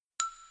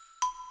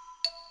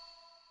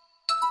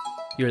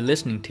You're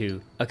listening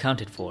to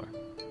Accounted For,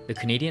 the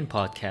Canadian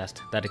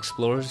podcast that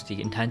explores the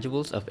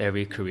intangibles of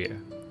every career.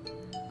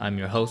 I'm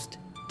your host,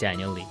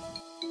 Daniel Lee.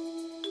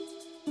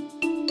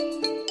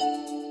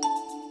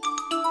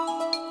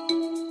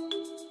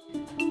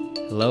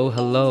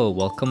 Hello,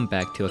 welcome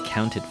back to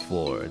Accounted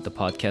For, the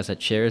podcast that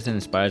shares and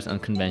inspires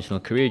unconventional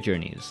career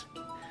journeys.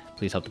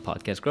 Please help the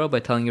podcast grow by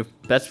telling your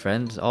best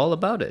friends all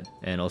about it,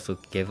 and also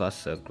give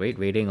us a great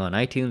rating on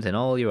iTunes and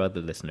all your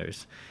other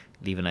listeners.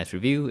 Leave a nice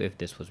review if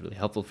this was really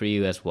helpful for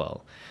you as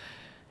well.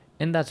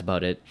 And that's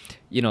about it.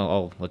 You know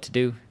all what to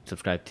do.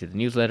 Subscribe to the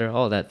newsletter,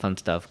 all that fun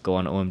stuff. Go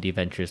on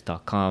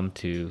omdventures.com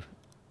to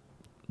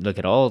look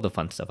at all the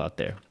fun stuff out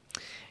there.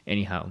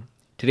 Anyhow,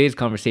 today's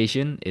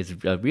conversation is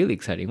a really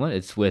exciting one.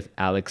 It's with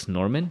Alex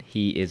Norman.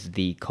 He is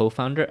the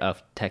co-founder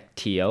of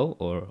TechTO,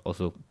 or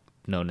also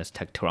known as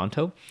Tech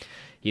Toronto.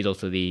 He's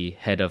also the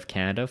head of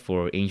Canada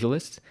for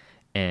AngelList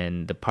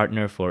and the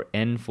partner for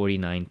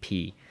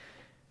N49P.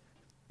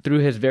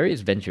 Through his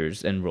various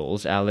ventures and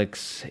roles,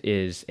 Alex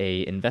is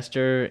an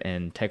investor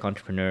and tech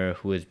entrepreneur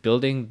who is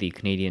building the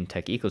Canadian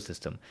tech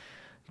ecosystem.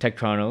 Tech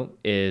Toronto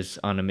is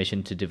on a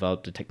mission to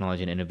develop the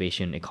technology and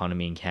innovation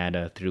economy in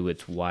Canada through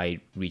its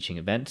wide-reaching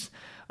events.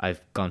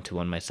 I've gone to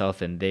one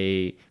myself, and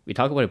we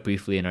talk about it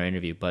briefly in our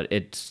interview, but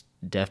it's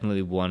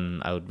definitely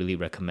one I would really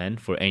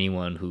recommend for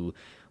anyone who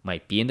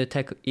might be in the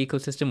tech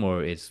ecosystem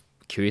or is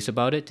curious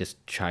about it.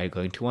 Just try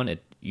going to one.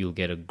 You'll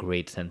get a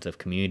great sense of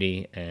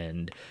community,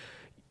 and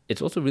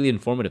it's also really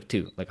informative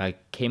too. Like, I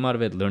came out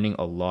of it learning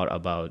a lot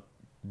about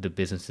the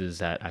businesses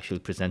that actually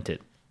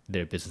presented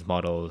their business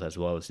models as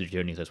well as their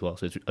journeys as well.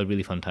 So it's a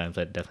really fun time.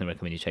 So I definitely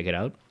recommend you check it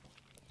out.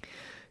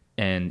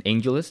 And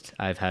AngelList,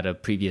 I've had a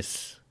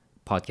previous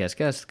podcast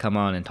guest come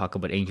on and talk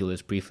about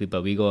AngelList briefly,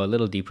 but we go a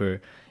little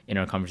deeper in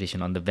our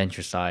conversation on the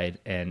venture side.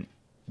 And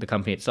the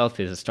company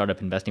itself is a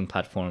startup investing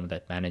platform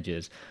that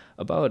manages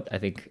about, I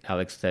think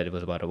Alex said it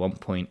was about a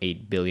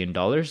 $1.8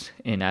 billion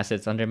in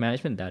assets under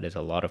management. That is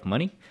a lot of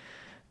money.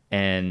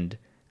 And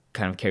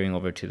kind of carrying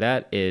over to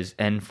that is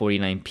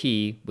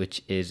N49P,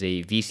 which is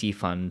a VC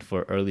fund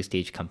for early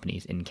stage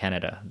companies in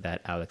Canada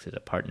that Alex is a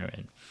partner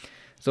in.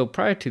 So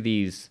prior to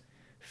these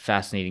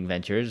fascinating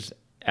ventures,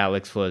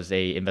 Alex was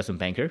a investment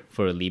banker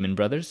for Lehman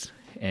Brothers,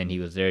 and he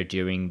was there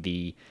during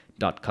the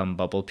dot-com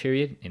bubble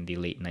period in the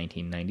late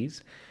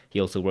 1990s. He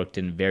also worked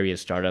in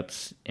various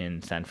startups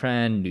in San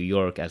Fran, New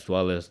York, as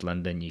well as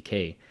London,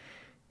 UK.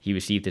 He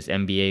received his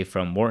MBA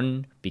from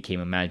Wharton, became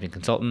a management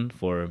consultant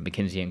for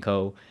McKinsey &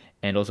 Co.,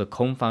 and also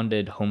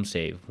co-founded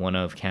HomeSave, one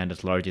of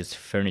Canada's largest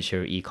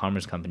furniture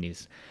e-commerce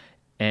companies.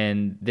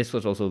 And this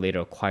was also later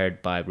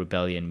acquired by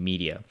Rebellion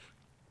Media.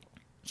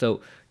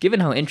 So given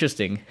how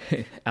interesting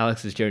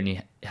Alex's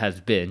journey has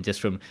been, just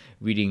from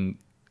reading,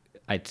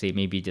 I'd say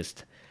maybe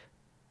just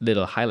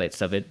little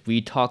highlights of it,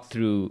 we talked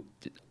through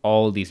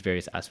all these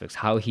various aspects,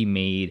 how he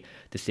made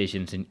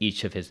decisions in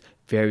each of his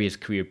various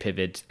career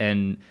pivots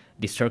and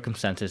the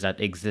circumstances that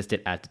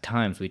existed at the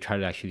time. So we try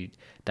to actually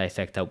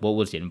dissect out what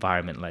was the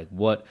environment like,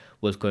 what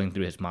was going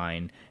through his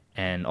mind,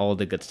 and all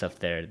the good stuff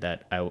there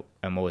that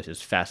I'm always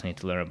just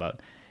fascinated to learn about.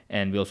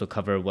 And we also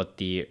cover what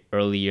the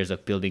early years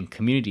of building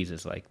communities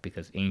is like,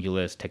 because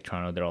AngelList, Tech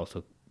Toronto, they're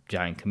also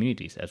giant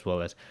communities, as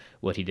well as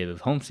what he did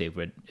with HomeSave,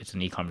 where it's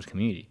an e-commerce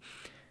community.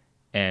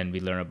 And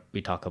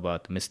we talk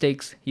about the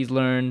mistakes he's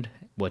learned,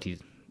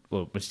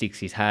 mistakes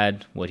he's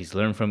had, what he's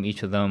learned from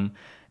each of them,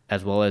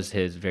 as well as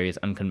his various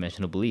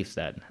unconventional beliefs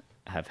that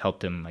have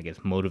helped him, I guess,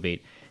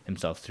 motivate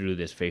himself through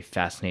this very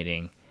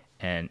fascinating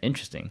and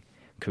interesting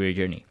career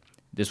journey.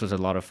 This was a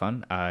lot of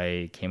fun.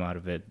 I came out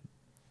of it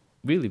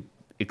really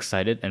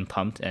excited and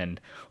pumped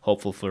and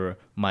hopeful for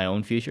my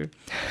own future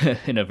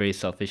in a very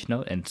selfish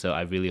note. And so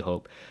I really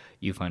hope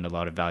you find a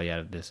lot of value out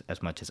of this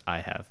as much as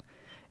I have.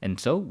 And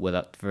so,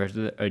 without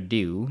further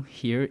ado,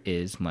 here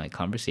is my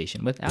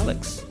conversation with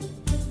Alex.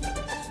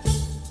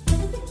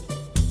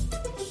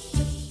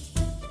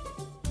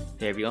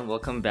 Hey everyone,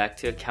 welcome back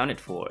to Accounted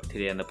For.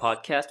 Today on the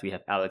podcast, we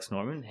have Alex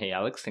Norman. Hey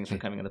Alex, thanks for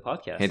coming on the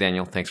podcast. Hey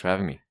Daniel, thanks for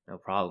having me. No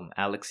problem.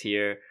 Alex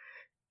here,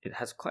 it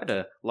has quite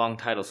a long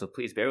title, so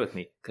please bear with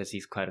me because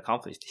he's quite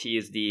accomplished. He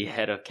is the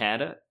head of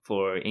Canada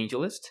for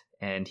AngelList,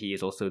 and he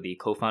is also the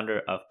co-founder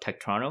of Tech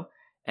Toronto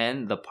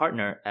and the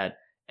partner at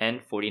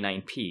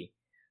N49P.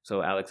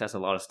 So Alex, that's a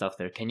lot of stuff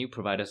there. Can you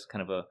provide us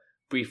kind of a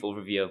brief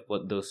overview of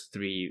what those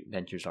three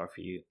ventures are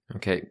for you?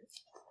 Okay.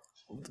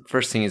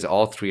 First thing is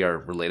all three are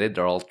related.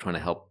 They're all trying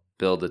to help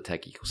build the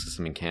tech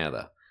ecosystem in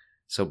Canada.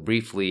 So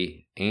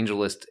briefly,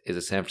 AngelList is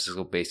a San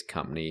Francisco-based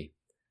company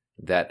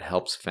that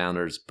helps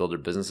founders build their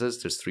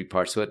businesses. There's three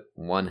parts to it.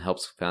 One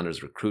helps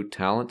founders recruit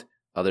talent.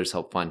 Others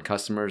help find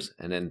customers.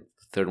 And then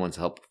the third one's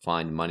help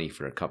find money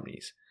for their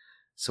companies.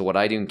 So what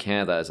I do in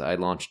Canada is I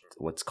launched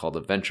what's called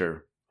a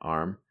venture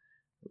arm.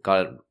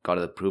 Got it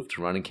approved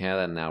to run in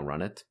Canada and now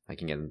run it. I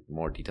can get into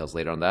more details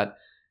later on that.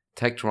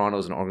 Tech Toronto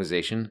is an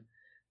organization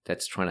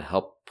that's trying to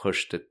help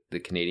push the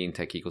Canadian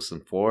tech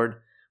ecosystem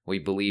forward. What we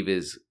believe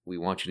is we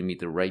want you to meet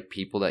the right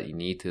people that you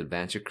need to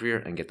advance your career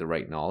and get the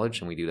right knowledge.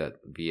 And we do that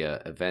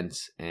via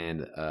events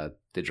and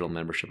digital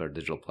membership, our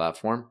digital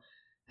platform.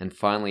 And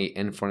finally,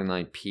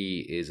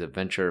 N49P is a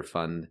venture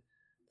fund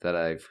that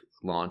I've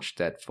launched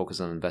that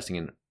focuses on investing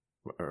in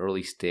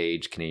early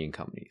stage Canadian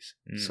companies.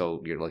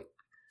 So you're like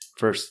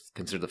first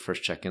consider the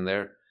first check in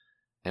there,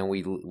 and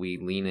we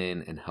lean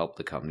in and help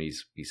the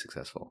companies be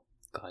successful.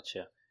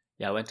 Gotcha.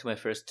 Yeah, I went to my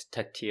first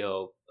Tech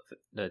TO,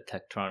 the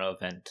Tech Toronto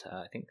event.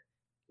 I think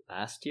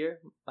last year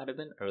might have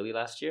been early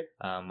last year.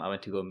 I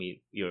went to go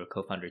meet your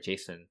co-founder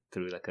Jason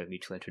through like a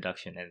mutual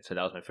introduction, and so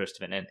that was my first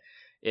event, and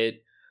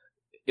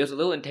it was a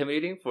little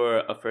intimidating for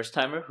a first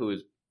timer who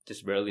was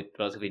just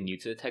relatively new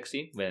to the tech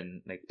scene,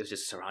 when like it was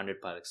just surrounded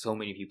by like so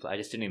many people. I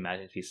just didn't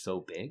imagine it to be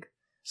so big.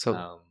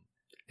 So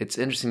it's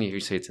interesting if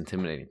you say it's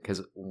intimidating,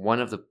 because one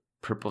of the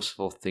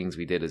purposeful things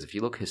we did is, if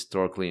you look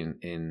historically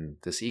in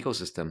this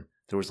ecosystem,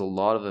 there was a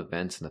lot of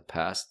events in the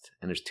past,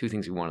 and there's two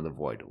things we wanted to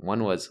avoid.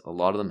 One was a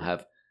lot of them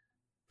have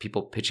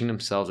people pitching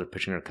themselves or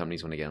pitching their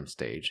companies when they get on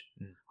stage.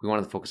 We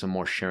wanted to focus on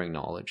more sharing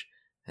knowledge.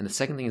 And the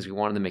second thing is we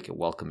wanted to make it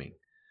welcoming.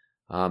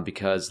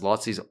 Because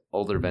lots of these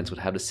older events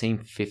would have the same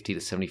 50 to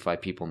 75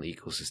 people in the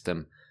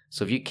ecosystem.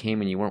 So if you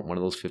came and you weren't one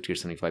of those 50 or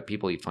 75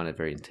 people, you'd find it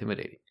very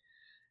intimidating.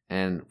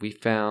 And we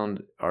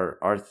found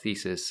our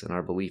thesis and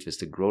our belief is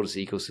to grow this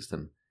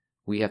ecosystem,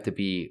 we have to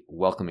be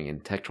welcoming.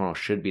 And Tech Toronto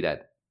should be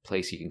that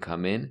place you can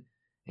come in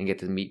and get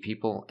to meet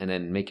people and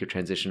then make your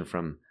transition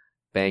from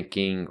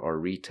banking or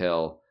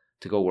retail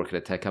to go work at a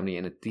tech company.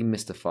 And it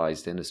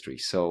demystifies the industry.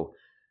 So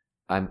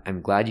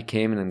I'm glad you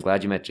came, and I'm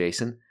glad you met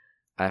Jason.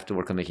 I have to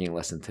work on making it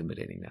less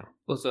intimidating now.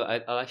 Well, so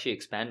I'll actually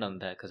expand on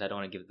that, because I don't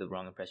want to give the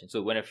wrong impression.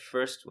 So but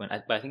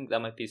I think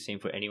that might be the same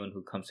for anyone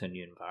who comes to a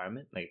new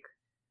environment. Like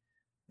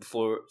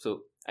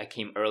so I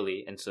came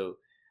early, and so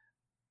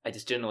I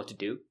just didn't know what to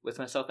do with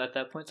myself at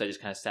that point. So I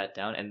just kind of sat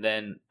down, and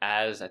then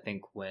I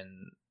think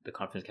when the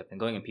conference kept on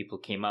going and people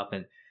came up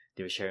and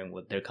they were sharing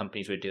what their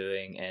companies were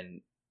doing,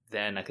 and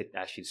then I could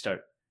actually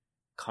start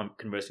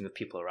conversing with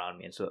people around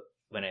me. And so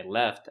when I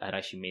left, I'd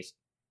actually made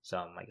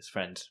some, I guess,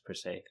 friends per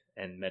se,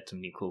 and met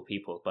some new cool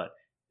people. But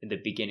in the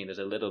beginning, there's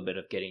a little bit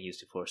of getting used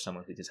to for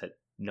someone who just had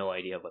no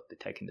idea about the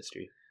tech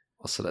industry.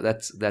 Well, so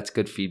that's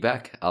good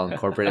feedback. I'll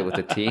incorporate it with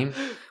the team.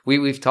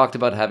 We've talked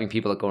about having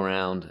people that go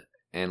around,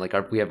 and like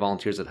we have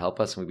volunteers that help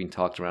us, and we've been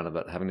talked around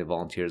about having the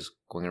volunteers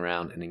going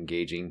around and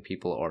engaging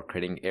people, or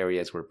creating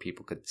areas where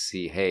people could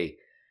see, hey,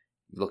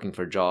 looking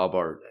for a job,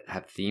 or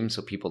have themes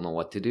so people know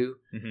what to do.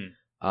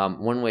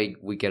 One way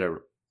we get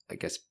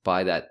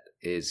by that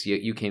is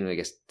you came to, I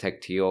guess,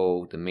 Tech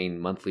TO, the main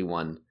monthly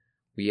one.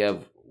 We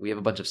have a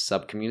bunch of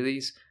sub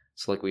communities.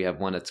 So like we have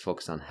one that's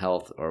focused on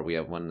health, or we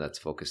have one that's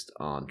focused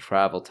on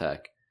travel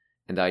tech.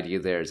 And the idea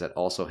there is that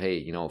also, hey,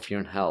 if you're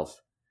in health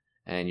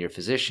and you're a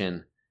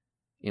physician,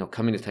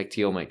 coming to Tech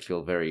TO might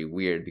feel very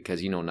weird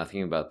because you know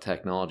nothing about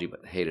technology,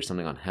 but hey, there's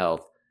something on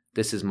health.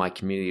 This is my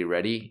community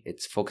already.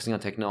 It's focusing on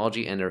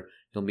technology, and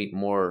you'll meet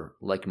more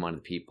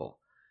like-minded people.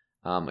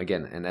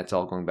 Again, and that's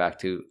all going back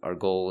to our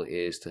goal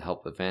is to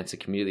help advance the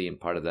community, and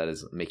part of that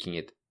is making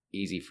it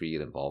easy for you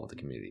to involve with the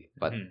community.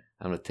 But I'm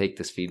going to take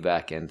this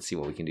feedback and see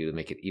what we can do to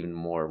make it even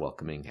more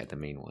welcoming at the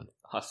main one.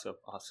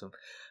 Awesome.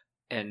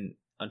 And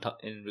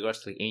in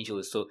regards to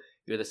AngelList, so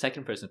you're the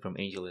second person from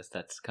AngelList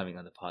that's coming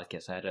on the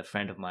podcast. I had a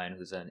friend of mine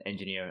who's an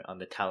engineer on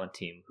the talent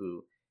team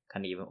who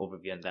kind of gave an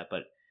overview on that,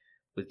 but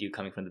with you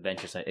coming from the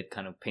venture side, it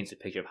kind of paints a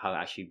picture of how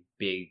actually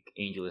big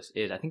AngelList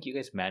is. I think you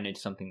guys manage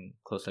something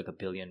close to like $1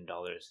 billion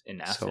in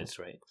assets,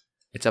 right?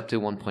 It's up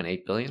to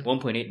 1.8 billion.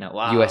 1.8 now.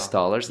 Wow. US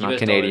dollars, not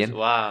Canadian. Dollars.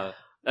 Wow.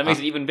 That makes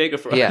it even bigger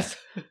for us.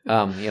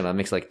 That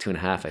makes like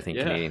 2.5, I think,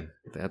 Canadian.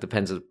 That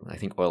depends. I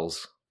think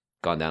oil's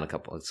gone down a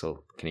couple,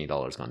 so Canadian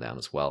dollar's gone down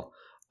as well.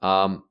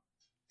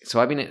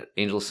 So I've been at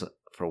AngelList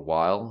for a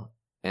while,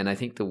 and I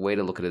think the way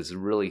to look at it is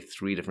really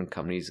 3 different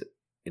companies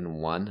in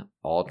one,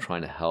 all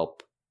trying to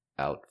help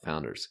out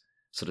founders.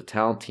 So the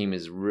talent team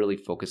is really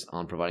focused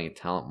on providing a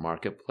talent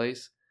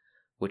marketplace,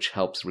 which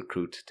helps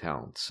recruit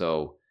talent.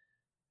 So,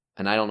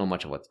 and I don't know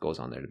much of what goes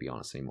on there, to be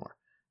honest, anymore.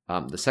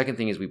 The second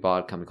thing is we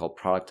bought a company called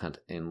Product Hunt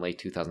in late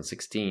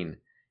 2016.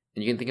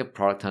 And you can think of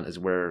Product Hunt as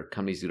where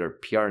companies do their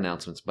PR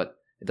announcements, but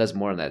it does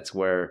more than that. It's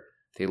where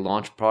they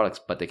launch products,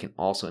 but they can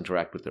also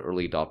interact with the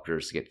early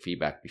adopters to get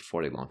feedback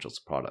before they launch those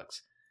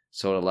products.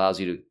 So it allows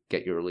you to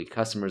get your early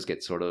customers,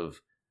 get sort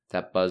of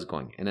that buzz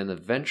going. And then the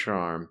venture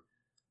arm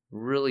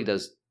really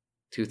does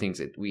 2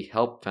 things. We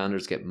help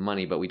founders get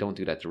money, but we don't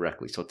do that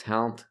directly. So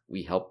talent,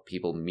 we help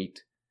people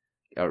meet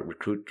or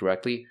recruit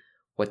directly.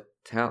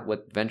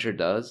 What venture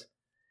does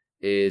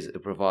is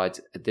it provides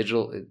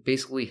it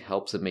basically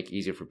helps it make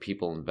easier for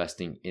people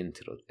investing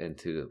into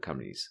the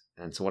companies.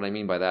 And so what I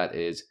mean by that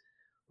is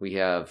we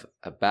have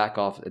a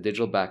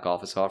digital back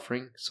office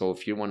offering. So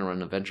if you want to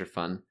run a venture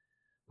fund,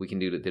 we can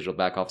do the digital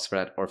back office for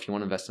that. Or if you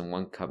want to invest in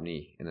one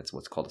company, and it's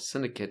what's called a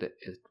syndicate,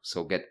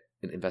 so get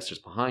investors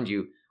behind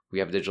you, we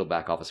have a digital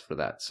back office for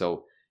that.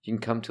 So you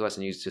can come to us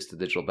and use just the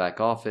digital back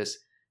office.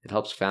 It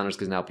helps founders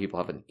because now people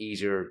have an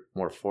easier,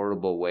 more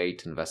affordable way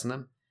to invest in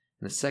them.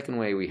 And the second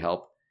way we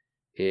help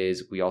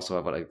is we also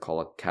have what I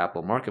call a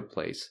capital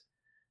marketplace.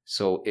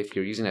 So if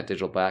you're using that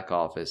digital back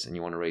office and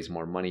you want to raise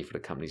more money for the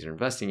companies you're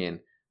investing in,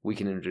 we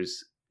can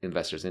introduce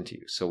investors into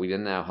you. So we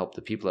then now help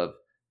the people who have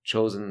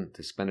chosen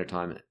to spend their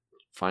time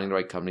finding the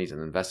right companies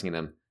and investing in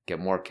them get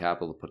more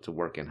capital to put to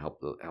work and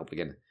help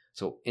again.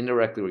 So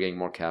indirectly, we're getting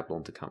more capital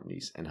into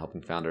companies and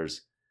helping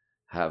founders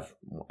have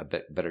a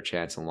better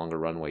chance and longer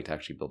runway to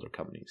actually build their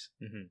companies.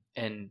 Mm-hmm.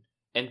 And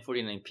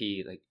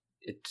N49P, like,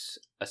 it's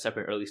a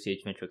separate early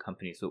stage venture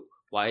company. So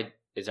why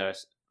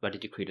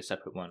did you create a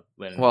separate one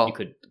when you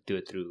could do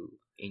it through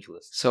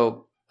AngelList?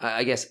 So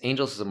I guess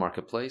AngelList is a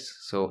marketplace.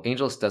 So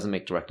AngelList doesn't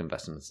make direct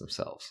investments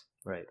themselves.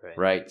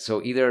 Right.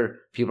 So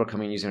either people are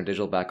coming using our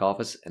digital back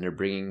office and they're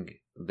bringing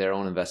their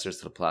own investors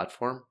to the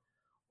platform,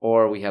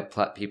 or we have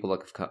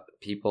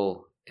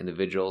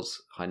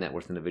individuals, high net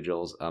worth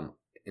individuals,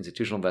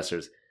 institutional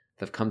investors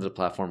that have come to the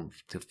platform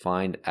to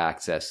find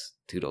access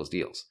to those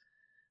deals.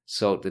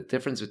 So the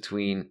difference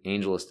between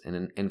AngelList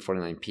and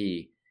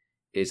N49P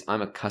is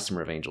I'm a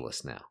customer of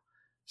AngelList now.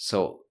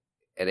 So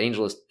at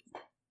AngelList,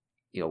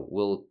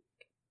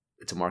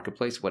 it's a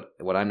marketplace.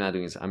 What I'm now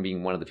doing is I'm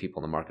being one of the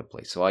people in the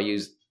marketplace. So I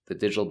use the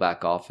digital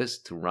back office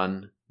to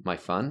run my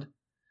fund.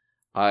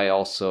 I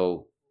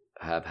also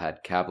have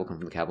had capital come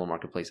from the capital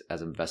marketplace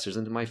as investors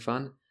into my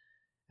fund.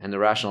 And the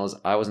rationale is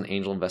I was an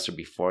angel investor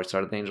before I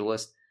started the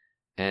AngelList,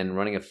 and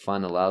running a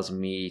fund allows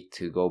me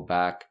to go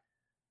back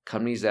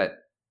companies that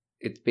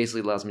it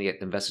basically allows me to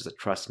get investors that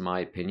trust my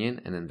opinion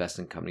and invest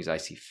in companies I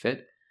see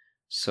fit.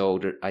 So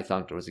I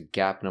thought there was a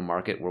gap in the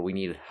market where we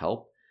needed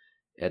help.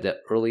 The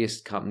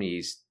earliest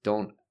companies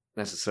don't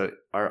necessarily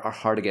are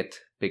hard to get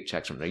big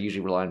checks from. They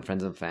usually rely on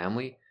friends and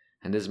family,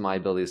 and this is my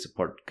ability to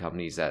support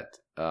companies that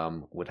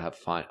would have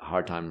a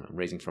hard time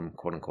raising from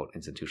quote unquote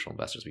institutional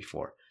investors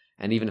before.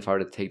 And even if I were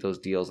to take those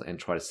deals and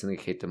try to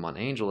syndicate them on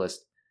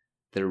AngelList,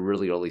 they're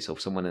really early. So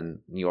if someone in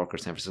New York or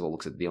San Francisco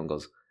looks at the deal and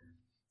goes,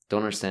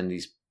 "Don't understand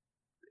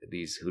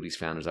who these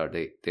founders are.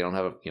 They don't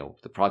have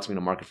the product's been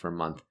in the market for a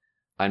month.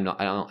 I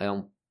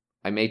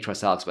may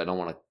trust Alex, but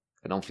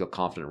I don't feel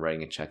confident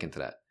writing a check into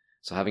that."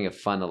 So having a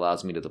fund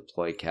allows me to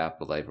deploy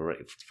capital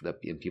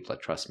in people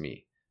that trust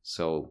me.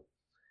 So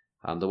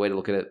the way to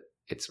look at it,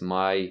 it's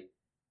my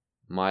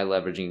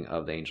leveraging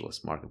of the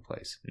AngelList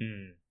marketplace.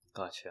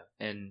 Gotcha.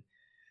 And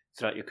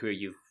throughout your career,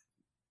 you've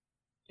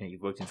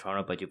worked in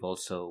Toronto, but you've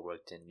also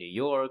worked in New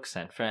York,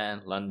 San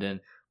Fran,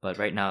 London. But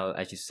right now,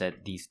 as you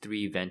said, these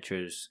three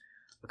ventures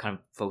are kind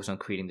of focused on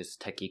creating this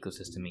tech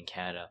ecosystem in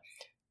Canada.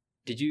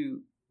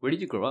 Where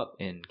did you grow up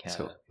in Canada?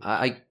 So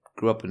I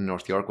grew up in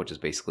North York, which is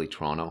basically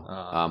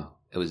Toronto.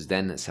 It was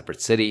then a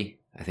separate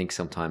city. I think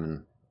sometime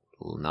in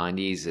the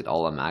 90s, it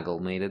all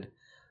amalgamated.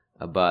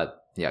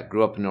 But yeah,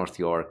 grew up in North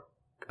York.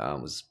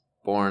 Was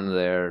born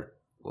there.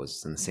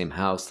 Was in the same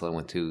house till I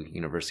went to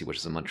university, which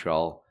is in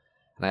Montreal.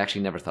 And I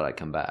actually never thought I'd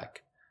come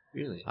back.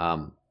 Really?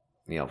 Went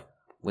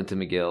to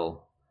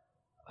McGill,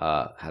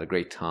 had a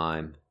great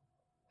time.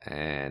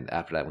 And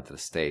after that, I went to the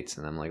States.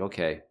 And I'm like,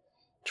 okay,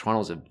 Toronto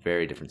was a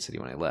very different city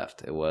when I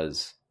left. It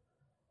was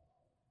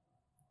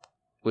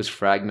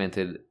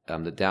fragmented.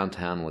 The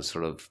downtown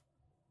wasn't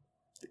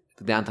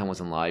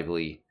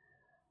lively,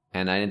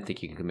 and I didn't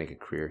think you could make a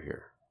career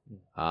here.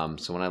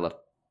 So when I left,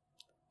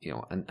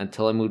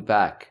 until I moved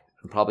back,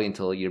 and probably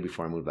until a year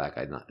before I moved back,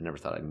 I never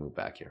thought I'd move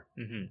back here.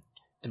 Mm-hmm.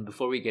 And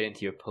before we get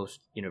into your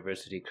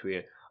post-university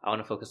career, I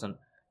want to focus on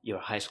your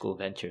high school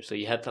venture. So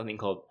you had something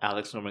called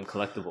Alex Norman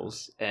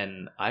Collectibles,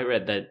 and I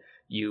read that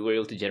you were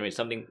able to generate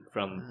something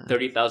from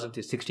 $30,000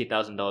 to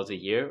 $60,000 a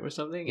year or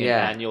something in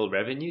annual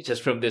revenue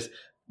just from this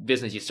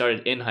business you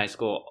started in high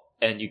school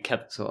and you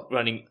kept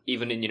running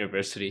even in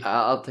university.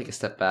 I'll take a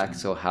step back.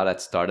 So how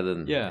that started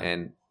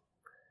and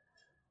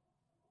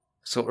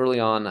so early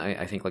on,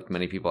 I think like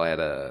many people, I had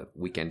a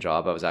weekend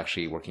job. I was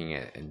actually working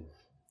and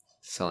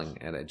selling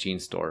at a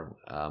jeans store.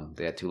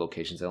 They had 2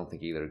 locations. I don't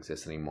think either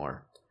exists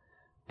anymore.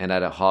 And I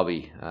had a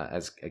hobby,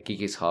 as a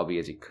geekiest hobby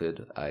as you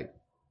could. I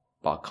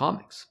bought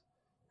comic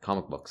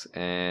books,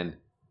 and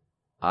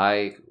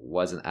I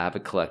was an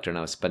avid collector, and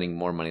I was spending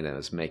more money than I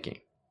was making.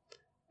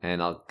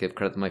 And I'll give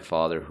credit to my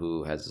father,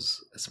 who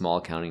has a small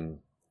accounting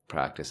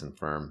practice and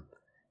firm.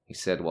 He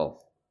said,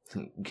 well,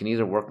 you can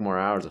either work more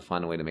hours or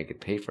find a way to make it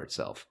pay for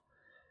itself.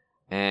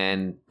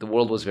 And the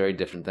world was very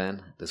different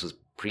then. This was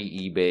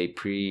pre-eBay,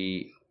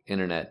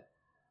 pre-internet.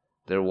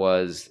 There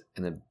was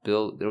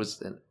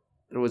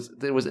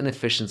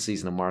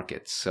inefficiencies in the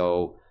market.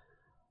 So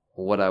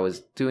what I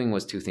was doing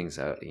was 2 things,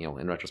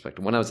 in retrospect.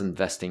 When I was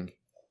investing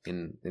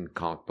in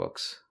comic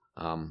books,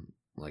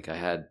 like I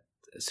had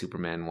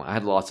Superman 1. I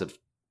had lots of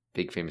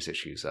big famous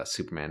issues.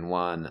 Superman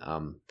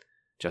 1,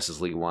 Justice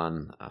League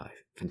 1,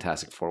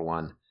 Fantastic Four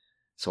 1.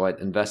 So I'd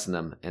invest in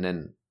them. And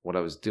then what I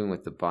was doing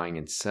with the buying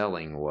and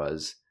selling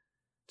was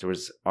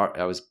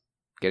I was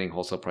getting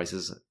wholesale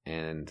prices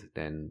and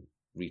then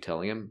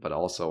retailing them, but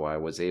also I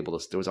was able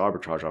to, there was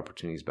arbitrage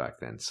opportunities back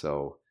then.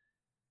 So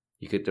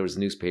there was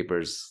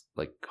newspapers,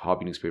 like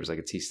hobby newspapers. I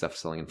could see stuff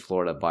selling in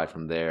Florida, buy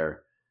from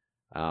there,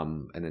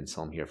 and then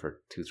sell them here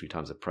for 2-3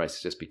 times the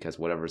price, just because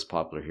whatever is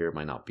popular here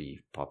might not be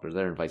popular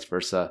there, and vice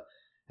versa.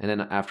 And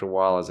then after a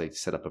while, as I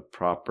set up a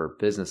proper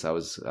business, I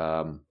was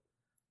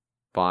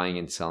buying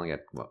and selling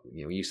at,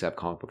 we used to have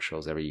comic book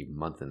shows every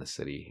month in the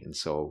city. And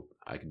so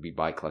I could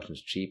buy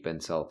collections cheap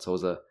and sell it. So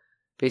it was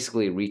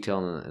basically retail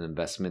and an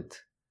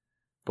investment,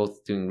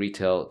 both doing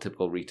retail,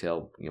 typical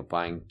retail,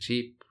 buying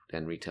cheap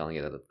and retailing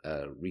it at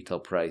a retail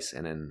price.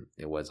 And then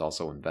it was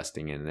also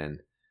investing in, and then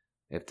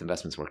if the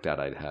investments worked out,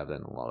 I'd have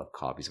then a lot of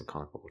copies of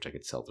comic book, which I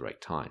could sell at the right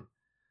time.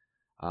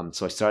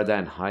 So I started that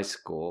in high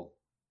school,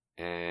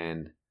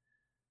 and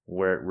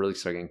where it really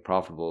started getting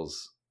profitable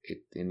is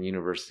in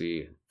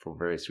university. For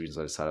various reasons,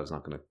 I decided I was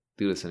not going to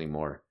do this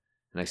anymore,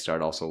 and I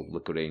started also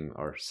liquidating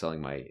or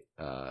selling my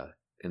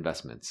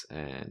investments,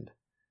 and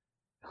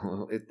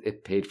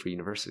it paid for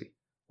university.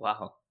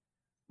 Wow.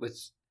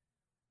 Was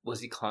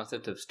the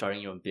concept of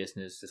starting your own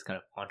business, this kind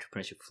of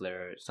entrepreneurship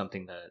flair,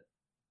 something that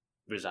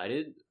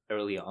resided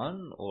early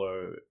on,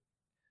 or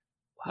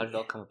how did it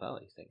all come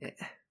about, you think?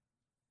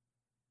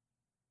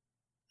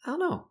 I don't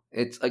know.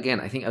 It's,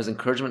 again, I think I was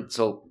encouragement.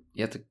 So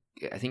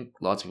I think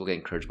lots of people get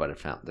encouraged by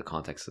the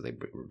context that they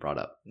brought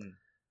up.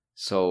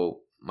 So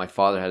my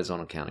father had his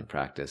own accounting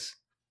practice,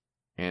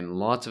 and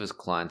lots of his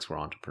clients were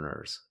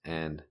entrepreneurs.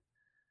 And,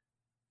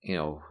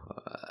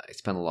 I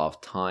spent a lot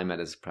of time at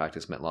his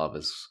practice, met a lot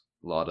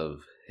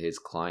of his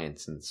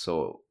clients. And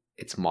so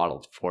it's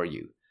modeled for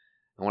you.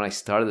 And when I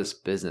started this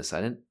business,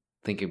 I didn't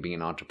think of being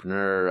an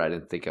entrepreneur. I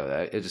didn't think of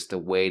it. It was just a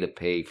way to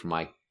pay for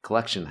my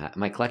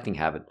collecting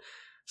habit.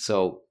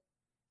 So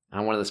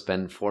I wanted to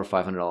spend $400 or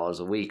 $500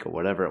 a week or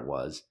whatever it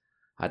was.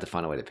 I had to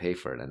find a way to pay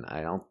for it. And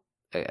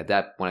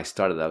when I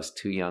started, I was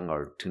too young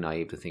or too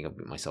naive to think of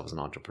myself as an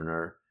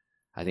entrepreneur.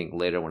 I think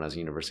later when I was in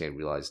university, I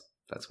realized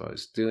that's what I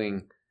was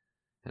doing.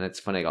 And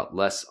it's funny, I got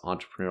less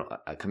entrepreneurial.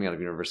 Coming out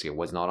of university, I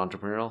was not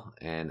entrepreneurial.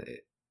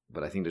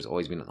 But I think there's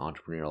always been an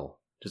entrepreneur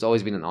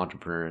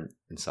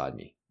inside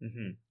me.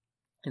 Mm-hmm.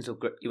 And so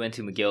you went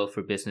to McGill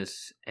for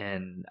business,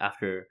 and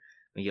after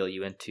McGill,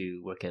 you went to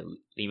work at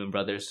Lehman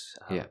Brothers.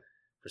 Yeah.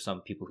 For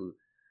some people who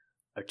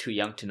are too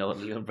young to know what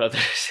Lehman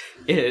Brothers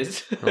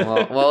is.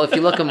 well, if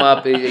you look them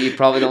up, you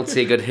probably don't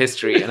see a good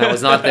history. And I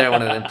was not there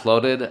when it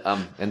imploded.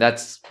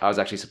 I was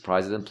actually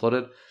surprised it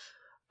imploded.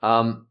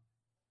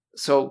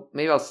 So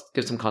maybe I'll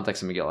give some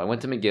context on McGill. I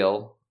went to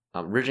McGill.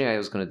 Originally, I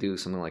was going to do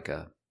something like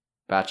a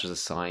bachelor's of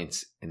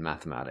science in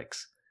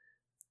mathematics.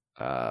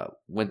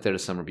 Went there the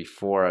summer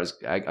before. I was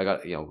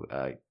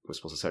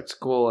supposed to start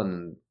school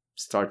and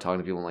start talking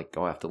to people. I'm like,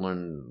 I have to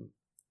learn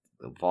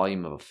the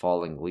volume of a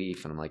falling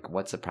leaf, and I'm like,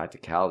 what's the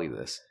practicality of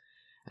this?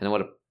 And then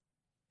what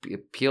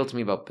appealed to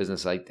me about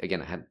business, I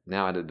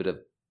had a bit of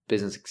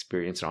business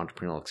experience or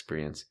entrepreneurial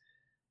experience.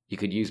 You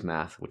could use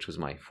math, which was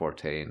my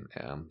forte, and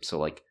so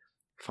like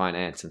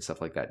finance and stuff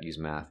like that, use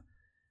math.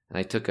 And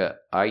I took what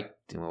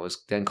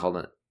was then called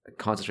a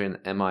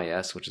concentrated in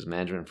MIS, which is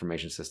Management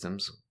Information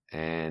Systems,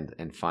 and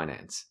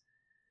finance.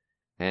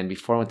 And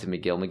before I went to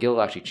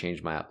McGill actually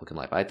changed my outlook in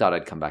life. I thought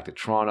I'd come back to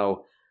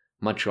Toronto.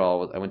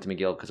 Montreal, I went to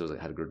McGill because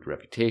it had a good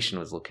reputation. It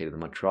was located in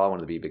Montreal. I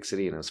wanted to be a big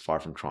city, and it was far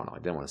from Toronto. I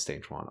didn't want to stay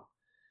in Toronto.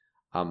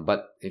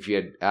 But if you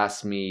had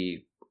asked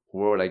me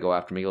where would I go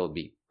after McGill, it would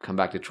be come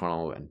back to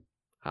Toronto and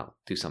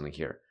do something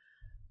here.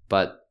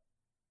 But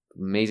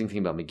the amazing thing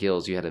about McGill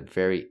is you had a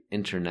very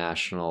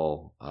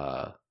international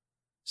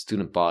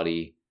student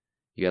body.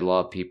 You had a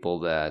lot of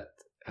people that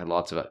had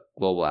lots of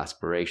global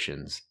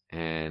aspirations.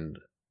 And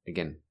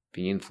again,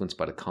 being influenced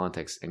by the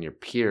context and your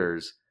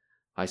peers,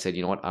 I said,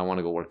 you know what, I want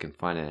to go work in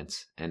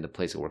finance, and the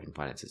place to work in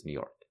finance is New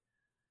York.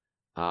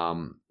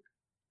 And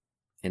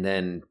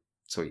then,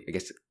 so I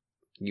guess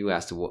you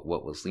asked what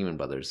was Lehman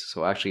Brothers.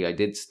 So actually, I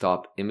did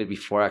stop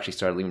before I actually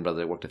started Lehman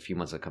Brothers. I worked a few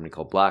months at a company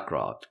called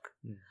BlackRock,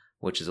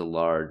 which is a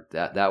large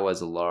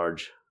is a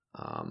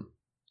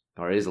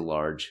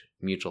large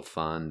mutual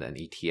fund and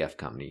ETF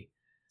company.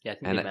 Yeah, I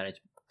think they manage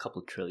a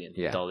couple $1 trillion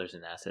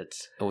in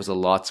assets. It was a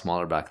lot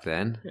smaller back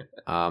then,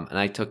 and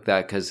I took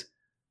that because.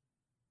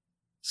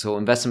 So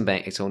investment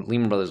bank. So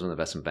Lehman Brothers was an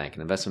investment bank.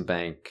 An investment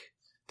bank,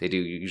 they do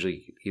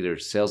usually either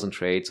sales and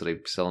trade, so they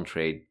sell and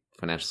trade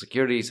financial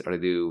securities, or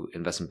they do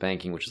investment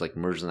banking, which is like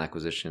mergers and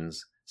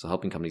acquisitions. So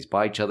helping companies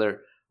buy each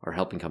other, or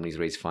helping companies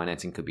raise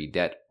financing, could be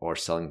debt, or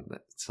selling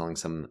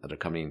some other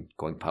company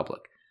going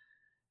public.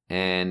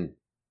 And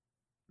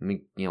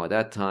at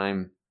that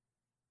time,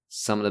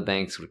 some of the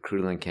banks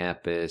recruited on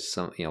campus,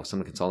 some of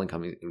the consulting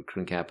companies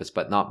recruiting campus,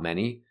 but not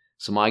many.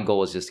 So my goal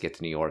was just to get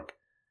to New York.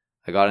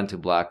 I got into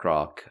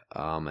BlackRock,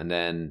 and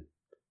then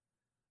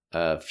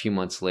a few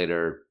months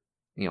later,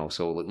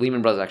 so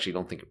Lehman Brothers actually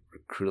don't think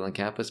recruited on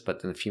campus,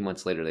 but then a few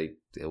months later,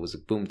 it was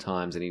boom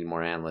times. They needed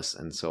more analysts,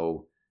 and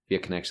so via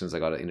connections, I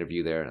got an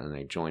interview there, and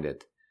I joined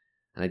it.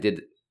 And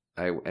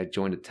I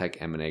joined a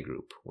tech M&A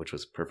group, which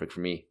was perfect for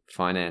me.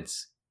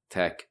 Finance,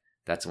 tech,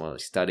 that's what I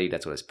studied,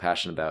 that's what I was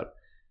passionate about.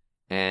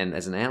 And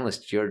as an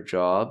analyst, your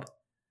job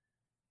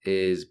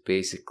is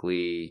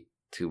basically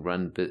to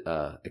run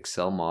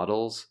Excel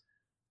models,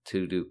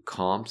 to do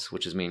comps,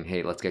 which is mean,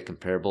 hey, let's get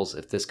comparables.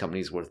 If this company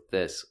is worth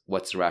this,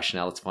 what's the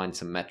rationale? Let's find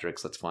some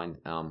metrics. Let's find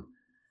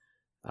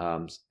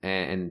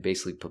and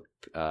basically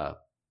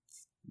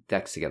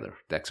decks together.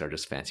 Decks are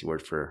just fancy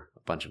word for a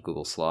bunch of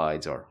Google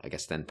slides, or I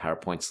guess then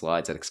PowerPoint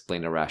slides that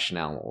explain the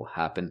rationale and what will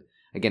happen.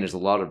 Again, there's a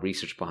lot of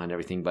research behind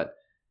everything, but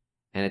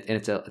Tech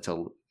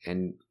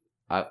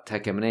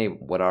M&A,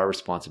 what our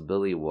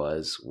responsibility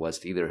was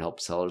to either help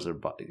sellers or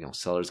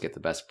sellers get the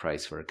best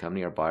price for a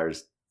company, or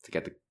buyers to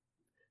get the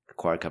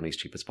acquired company as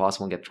cheap as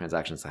possible and get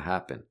transactions to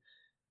happen.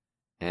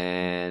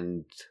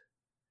 And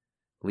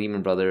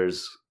Lehman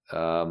Brothers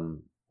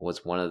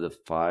was one of the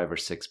 5 or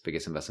 6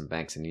 biggest investment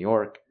banks in New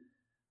York.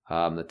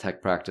 The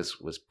tech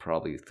practice was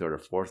probably the 3rd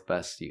or 4th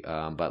best.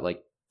 But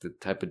like the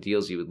type of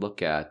deals you would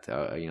look at,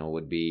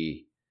 would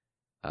be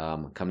a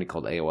company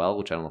called AOL,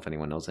 which I don't know if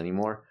anyone knows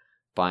anymore,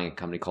 buying a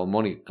company called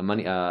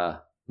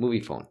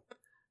Moviefone.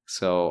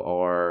 So,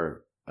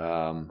 or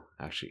a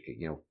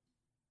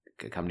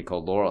company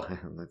called Laurel.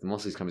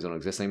 Most of these companies don't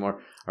exist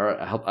anymore. Or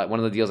one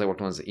of the deals I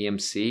worked on was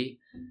EMC,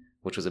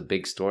 which was a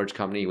big storage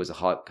company. It was a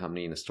hot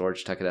company in the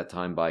storage tech at that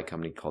time, by a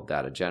company called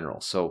Data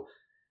General. So,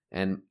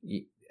 and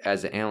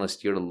as an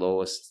analyst, you're the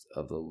lowest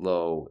of the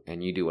low,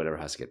 and you do whatever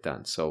has to get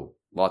done. So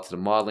lots of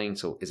the modeling.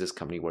 So is this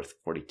company worth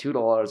 $42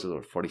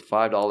 or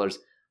 $45?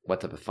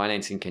 What type of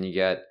financing can you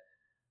get?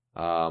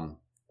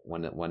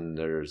 When they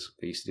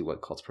used to do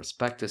what called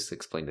prospectus to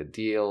explain the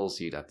deals.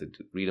 You'd have to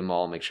read them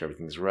all, make sure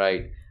everything's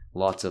right.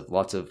 Lots of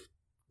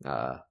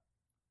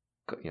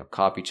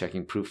copy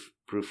checking,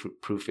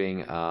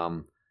 proofing.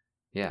 And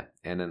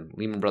then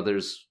Lehman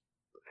Brothers,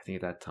 I think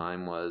at that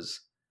time,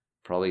 was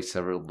probably a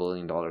several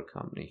billion-dollar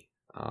company.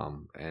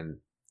 And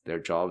their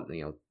job,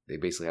 they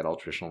basically had all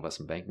traditional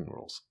investment banking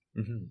rules.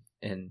 Mm-hmm.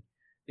 And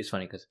it's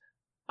funny because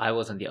I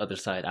was on the other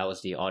side. I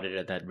was the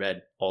auditor that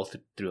read all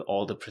through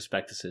all the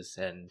prospectuses,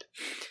 and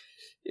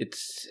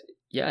it's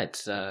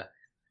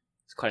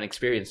quite an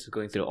experience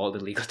going through all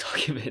the legal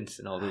documents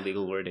and all the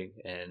legal wording,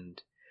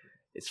 and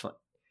it's fun.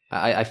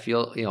 I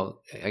feel, I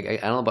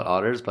don't know about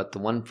auditors, but the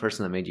one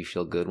person that made you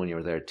feel good when you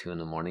were there at 2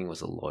 a.m. was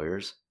the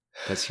lawyers.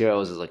 Because here I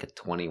was as like a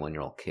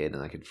 21-year-old kid,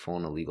 and I could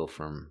phone a legal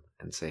firm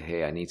and say,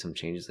 hey, I need some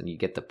changes, and you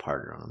get the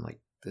partner, and I'm like,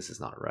 this is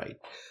not right.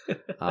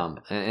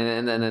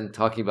 And then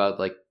talking about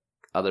like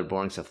other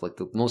boring stuff, like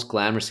the most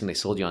glamorous thing they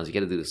sold you on is you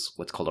get to do this,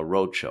 what's called a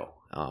roadshow.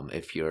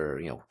 If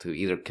you're, to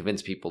either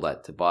convince people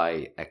that to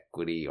buy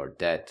equity or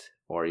debt,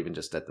 or even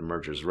just that the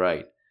merger's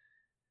right.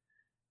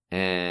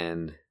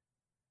 And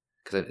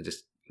because it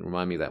just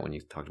remind me of that when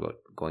you talked about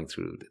going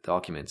through the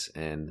documents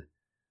and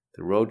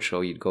the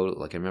roadshow, you'd go to,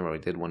 like I remember I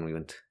did one, we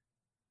went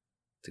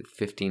to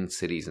 15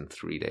 cities in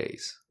 3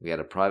 days. We had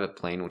a private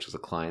plane, which was the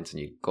clients,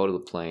 and you'd go to the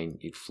plane,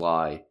 you'd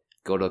fly,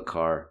 go to a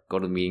car, go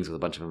to meetings with a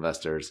bunch of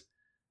investors,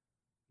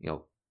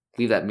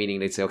 leave that meeting,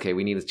 they'd say, okay,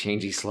 we need to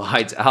change these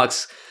slides.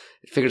 Alex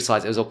figured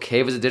slides. It was okay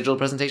if it was a digital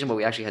presentation, but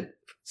we actually had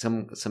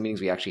some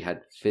meetings, we actually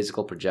had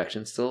physical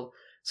projections still.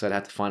 So I'd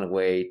have to find a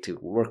way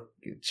to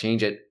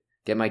change it,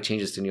 get my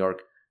changes to New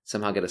York,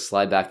 somehow get a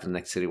slide back to the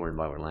next city where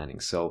we're landing.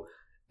 So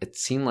it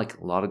seemed like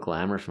a lot of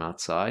glamour from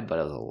outside, but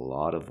it was a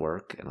lot of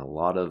work and a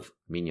lot of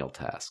menial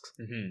tasks.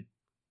 Mm-hmm.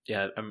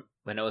 Yeah,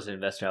 when I was an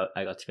investor,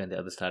 I got to be on the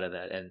other side of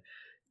that and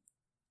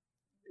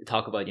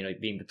talk about,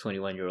 being the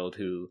 21-year-old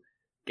who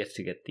gets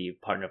to get the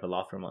partner of a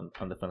law firm on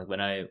the phone. Like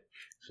when I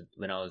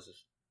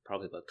was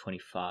probably about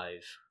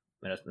 25,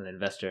 when I was an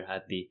investor, I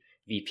had the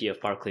VP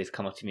of Barclays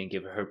come up to me and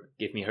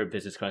give me her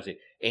business card and say,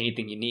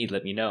 anything you need,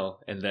 let me know.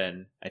 And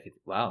then I think,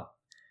 wow,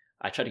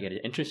 I tried to get an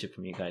internship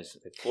from you guys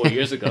like 4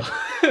 years ago.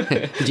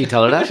 Did you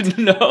tell her that?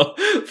 No,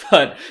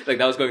 but like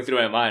that was going through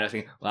my mind. I was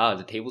thinking, wow,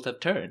 the tables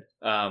have turned.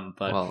 But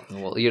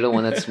well, you're the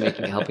one that's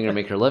helping her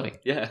make her living.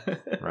 Yeah,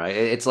 right.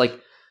 It's like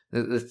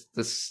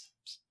this.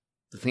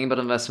 The thing about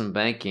investment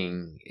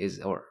banking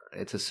is, or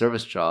it's a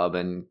service job,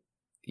 and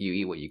you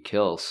eat what you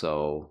kill.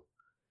 So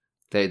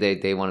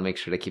they want to make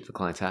sure they keep the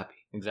clients happy.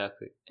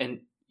 Exactly.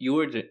 And you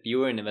were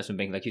in investment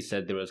banking, like you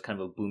said, there was kind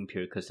of a boom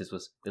period because this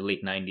was the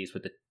late 90s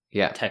with the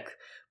tech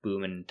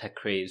boom and tech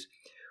craze.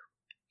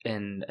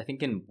 And I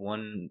think in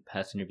one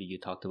past interview you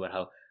talked about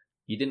how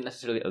you didn't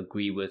necessarily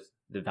agree with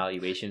the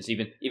valuations.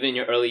 Even in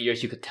your early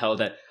years, you could tell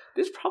that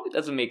this probably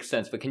doesn't make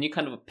sense. But can you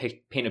kind of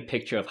paint a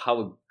picture of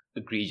how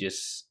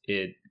egregious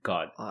it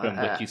got from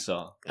what you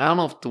saw? I don't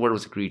know if the word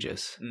was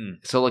egregious.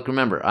 So like,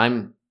 remember,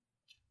 I'm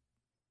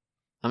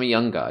a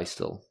young guy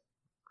still.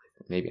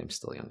 Maybe I'm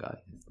still a young guy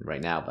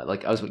right now, but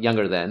like I was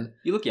younger then.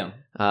 You look young.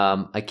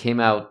 I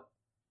came out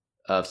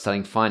of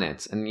studying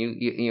finance, and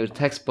you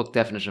textbook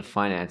definition of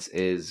finance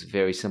is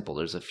very simple.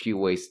 There's a few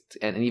ways,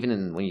 and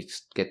even when you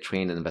get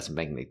trained in investment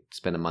banking, they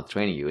spend a month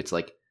training you. It's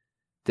like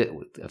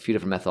a few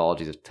different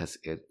methodologies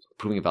of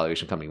proving a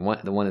valuation company.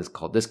 The one is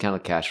called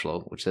discounted cash flow,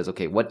 which says,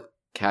 okay, what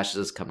cash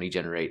does this company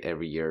generate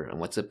every year, and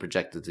what's it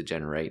projected to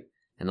generate,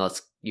 and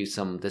let's use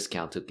some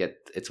discount to get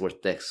it's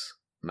worth this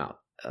amount.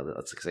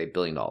 Let's say $1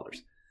 billion.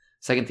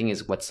 Second thing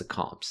is, what's the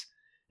comps?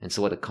 And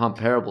so what a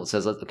comparable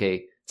says,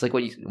 okay, it's like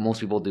what most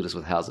people do this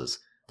with houses.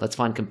 Let's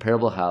find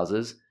comparable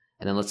houses,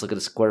 and then let's look at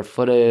the square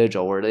footage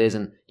or where it is,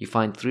 and you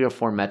find 3 or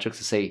 4 metrics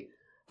to say,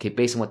 okay,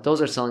 based on what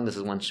those are selling, this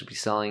is one should be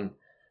selling.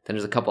 Then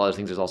there's a couple other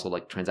things. There's also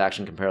like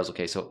transaction comparables.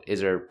 Okay, so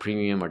is there a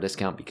premium or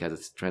discount because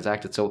it's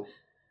transacted? So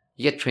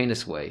you get trained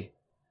this way.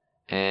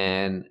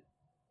 And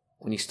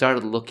when you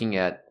started looking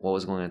at what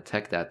was going on in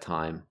tech that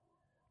time,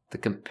 the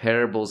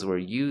comparables we're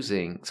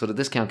using, so the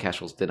discount cash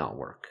flows did not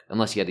work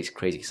unless you had these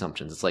crazy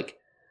assumptions. It's like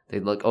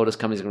they'd look, oh, this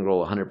company's going to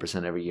grow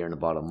 100% every year in the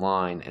bottom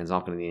line, and it's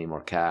not going to need any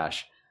more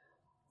cash.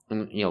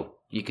 And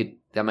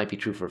that might be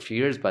true for a few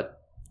years,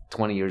 but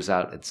 20 years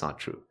out, it's not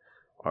true,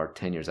 or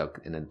 10 years out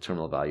in the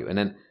terminal value. And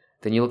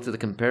then you looked at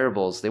the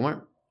comparables; they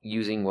weren't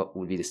using what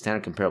would be the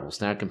standard comparables.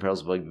 Standard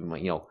comparables would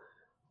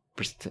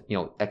be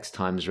X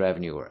times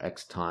revenue or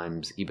X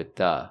times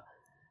EBITDA.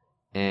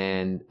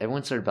 And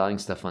everyone started valuing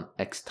stuff on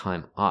X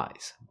time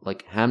eyes.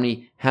 Like how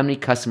many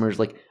customers,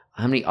 like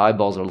how many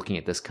eyeballs are looking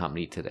at this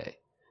company today?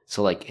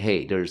 So like,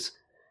 hey, there's,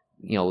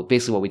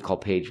 basically what we'd call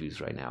page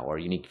views right now, or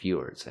unique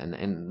viewers.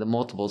 And the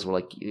multiples were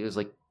like, it was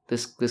like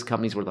this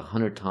company's worth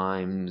 100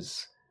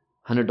 times,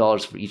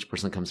 $100 for each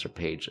person that comes to their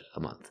page a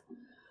month.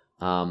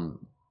 And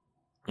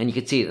you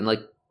could see it, and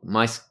like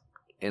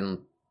and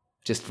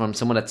just from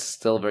someone that's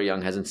still very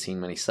young, hasn't seen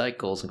many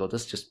cycles, and go,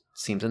 this just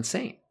seems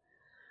insane.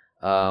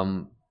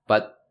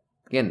 But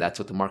again, that's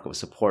what the market was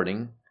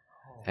supporting,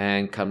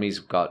 and companies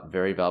got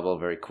very valuable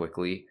very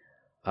quickly.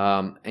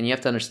 And you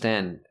have to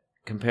understand,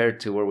 compared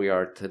to where we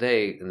are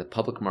today in the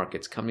public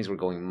markets, companies were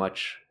going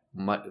much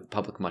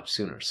public much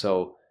sooner.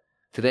 So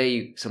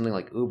today, something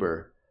like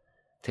Uber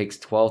takes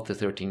 12 to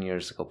 13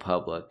 years to go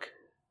public,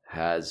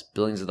 has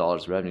billions of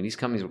dollars of revenue. These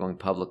companies were going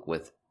public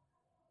with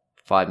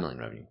 5 million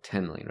revenue,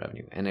 10 million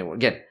revenue, and they were,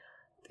 again,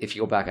 if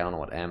you go back, I don't know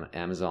what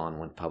Amazon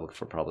went public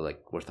for, probably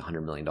like worth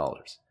 $100 million.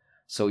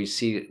 So you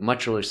see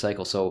much earlier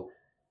cycle. So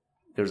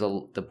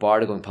the bar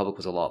to going public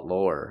was a lot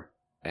lower,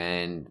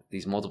 and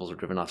these multiples were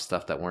driven off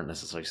stuff that weren't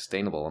necessarily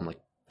sustainable. I'm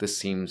like, this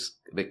seems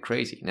a bit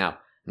crazy. Now,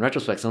 in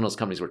retrospect, some of those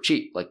companies were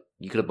cheap. Like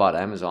you could have bought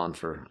Amazon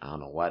for I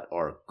don't know what,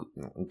 or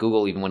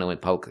Google even when it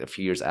went public a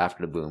few years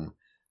after the boom.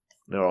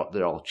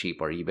 They're all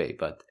cheap, or eBay,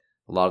 but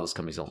a lot of those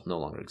companies no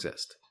longer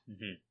exist.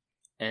 Mm-hmm.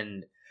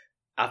 And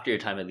after your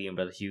time at Lehman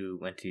Brothers, you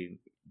went to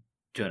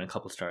join a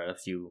couple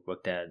startups. You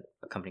worked at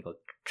a company called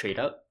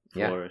TradeOut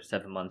for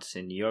 7 months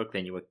in New York.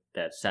 Then you worked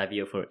at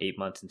Savio for 8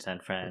 months in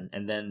San Fran.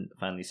 And then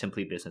finally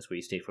Simply Business, where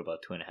you stayed for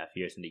about 2.5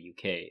 years in the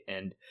UK.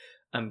 And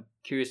I'm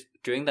curious,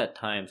 during that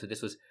time, so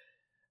this was,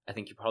 I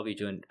think you probably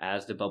joined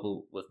as the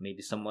bubble was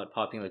maybe somewhat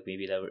popping, like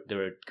maybe there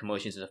were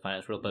commotions in the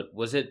finance world, but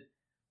was it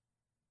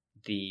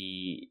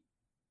the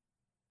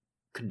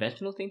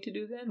conventional thing to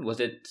do then? Was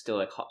it still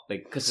like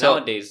because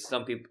nowadays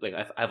some people, like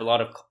I have a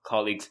lot of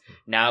colleagues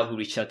now who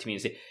reach out to me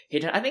and say, hey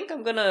Dan, I think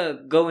I'm gonna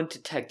go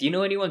into tech. Do you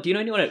know anyone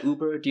at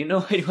Uber? Do you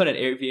know anyone at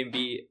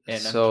Airbnb?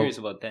 And I'm curious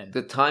about then.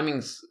 The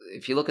timings,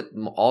 if you look at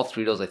all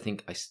three of those, I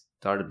think I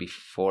started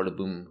before the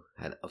boom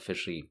had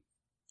officially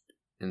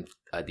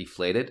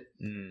deflated.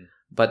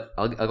 But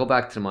I'll go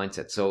back to the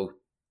mindset. So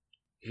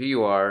here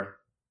you are,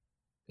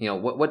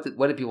 what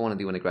did people want to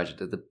do when they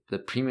graduated? The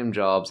premium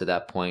jobs at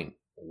that point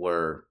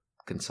were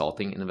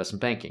consulting and investment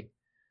banking.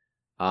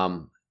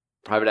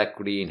 Private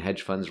equity and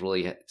hedge funds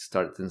really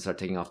didn't start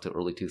taking off till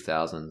early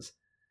 2000s.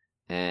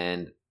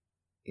 And,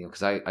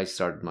 because I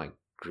started my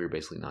career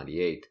basically in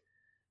 98.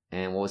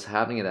 And what was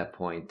happening at that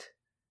point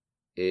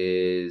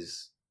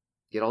is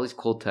you had all these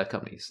cool tech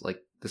companies.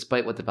 Like,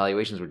 despite what the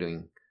valuations were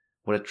doing,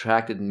 what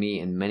attracted me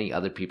and many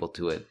other people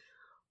to it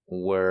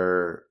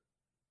were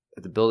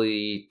the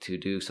ability to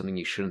do something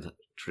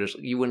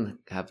you wouldn't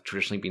have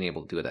traditionally been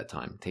able to do at that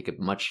time. Take a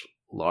much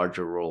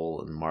larger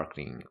role in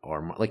marketing,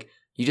 or like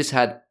you just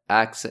had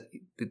access.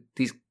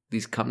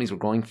 These companies were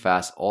growing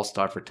fast, all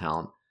starved for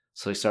talent.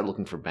 So they started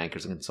looking for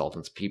bankers and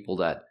consultants, people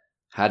that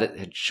had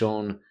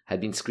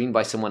been screened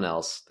by someone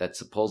else that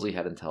supposedly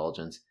had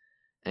intelligence,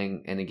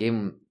 and they gave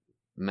them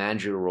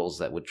managerial roles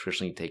that would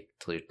traditionally take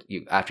till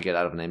you after you get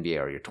out of an MBA,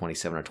 or you're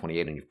 27 or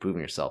 28 and you've proven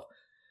yourself.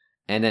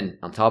 And then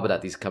on top of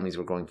that, these companies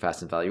were growing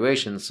fast in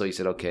valuations. So you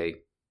said, okay,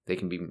 they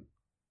can be,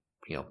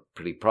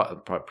 pretty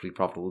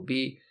profitable to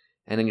be.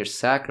 And then your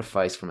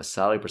sacrifice from a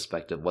salary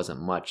perspective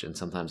wasn't much, and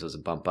sometimes it was a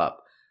bump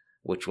up,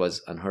 which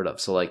was unheard of.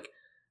 So like,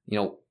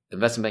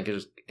 investment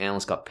bankers,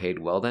 analysts got paid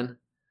well then.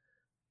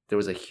 There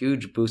was a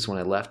huge boost when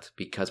I left,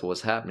 because what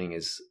was happening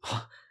is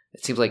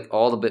it seems like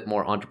all the bit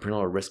more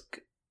entrepreneurial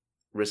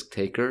risk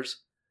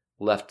takers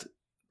left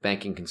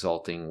banking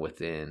consulting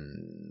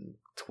within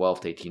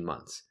 12 to 18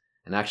 months.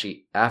 And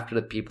actually, after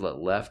the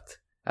people left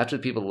and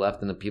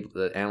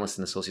the analysts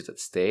and associates that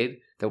stayed,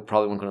 that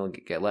probably weren't going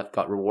to get left,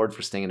 got reward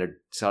for staying, and their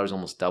salaries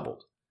almost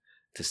doubled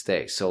to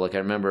stay. So like I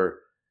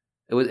remember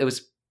it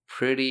was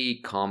pretty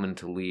common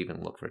to leave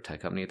and look for a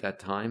tech company at that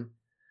time.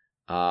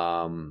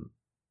 And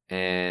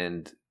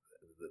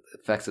the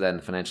effects of that in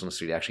the financial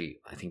industry, actually,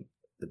 I think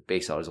the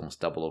base salary is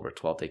almost double over a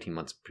 12 to 18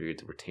 months period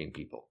to retain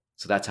people.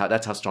 So that's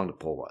how strong the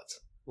pull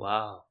was.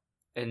 Wow.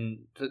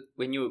 And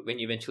when you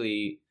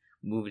eventually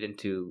moved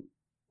into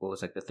what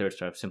was like the third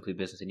startup, Simply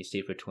Business, and you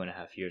stayed for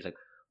 2.5 years, like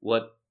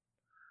what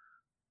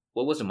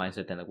was the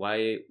mindset then? Like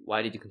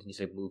why did you continue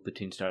to move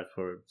between startups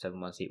for 7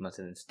 months, 8 months,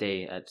 and then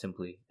stay at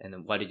Simply? And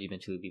then why did you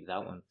eventually leave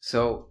that one?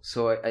 So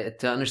I,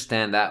 to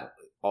understand that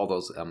all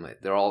those,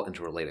 they're all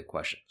interrelated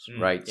questions,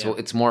 right? Yeah. So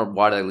it's more,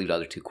 why did I leave the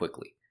other two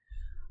quickly?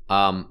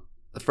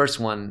 The first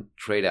one,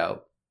 Trade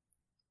Out,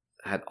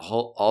 had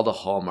all the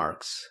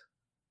hallmarks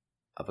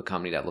of a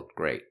company that looked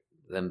great.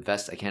 I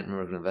can't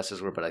remember who the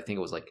investors were, but I think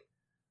it was like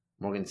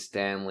Morgan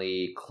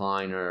Stanley,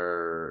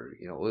 Kleiner.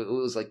 You know, it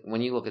was like,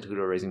 when you look at who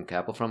they're raising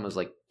capital from, it was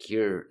like,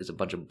 here is a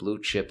bunch of blue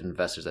chip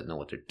investors that know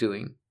what they're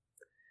doing.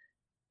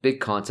 Big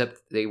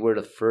concept. They were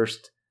the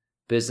first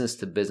business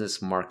to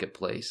business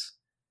marketplace.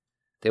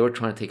 They were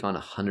trying to take on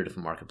 100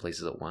 different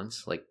marketplaces at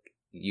once, like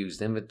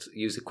used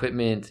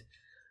equipment,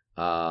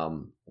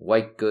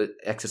 white good,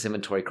 excess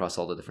inventory across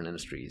all the different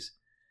industries.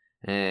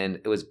 And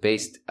it was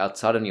based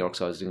outside of New York,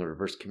 so I was doing a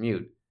reverse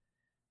commute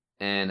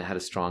and had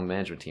a strong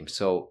management team.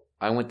 So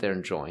I went there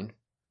and joined.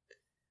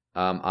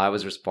 I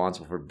was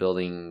responsible for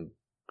building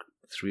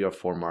 3 or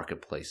 4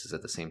 marketplaces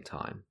at the same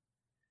time.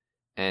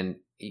 And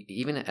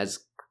even as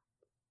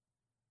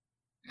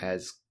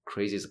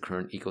crazy as the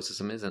current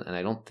ecosystem is, and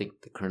I don't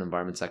think the current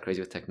environment's that crazy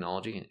with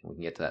technology, and we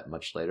can get to that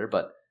much later,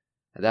 but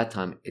at that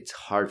time, it's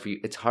hard for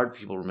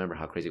people to remember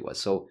how crazy it was.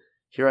 So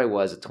here I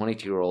was, a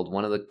 22-year-old.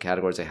 One of the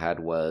categories I had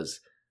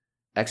was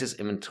excess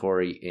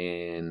inventory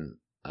in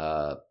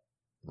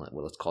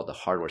let's call it the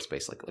hardware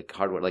space, like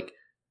hardware, like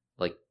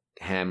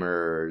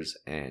hammers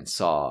and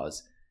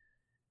saws.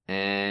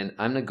 And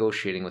I'm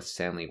negotiating with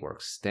Stanley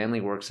Works.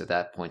 Stanley Works at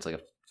that point is like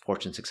a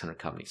Fortune 600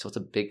 company, so it's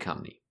a big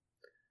company.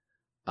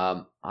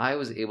 I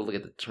was able to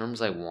get the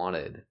terms I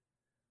wanted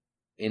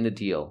in the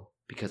deal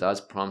because I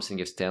was promising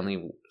to give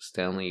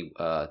Stanley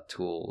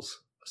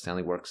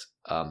Works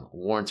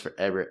warrants for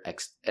every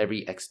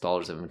X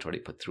dollars of inventory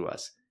they put through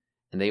us,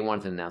 and they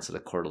wanted to announce it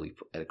at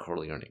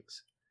quarterly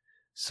earnings.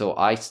 So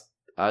I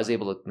was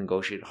able to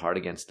negotiate hard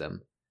against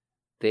them.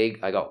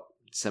 I got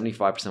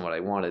 75% what I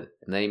wanted,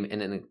 and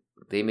then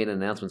they made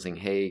an announcement saying,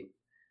 "Hey,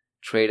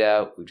 Trade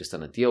Out, we've just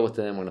done a deal with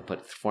them. We're going to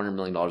put $400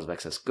 million of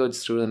excess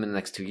goods through them in the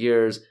next 2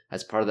 years.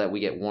 As part of that,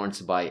 we get warrants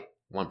to buy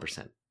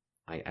 1%.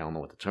 I don't know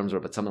what the terms were,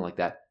 but something like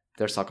that.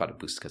 Their stock got a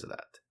boost because of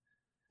that.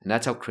 And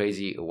that's how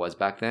crazy it was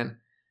back then.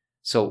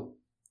 So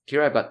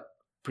here I've got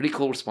pretty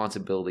cool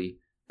responsibility.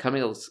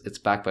 Company, it's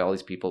backed by all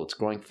these people. It's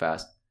growing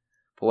fast.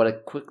 But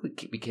what quickly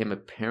became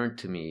apparent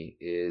to me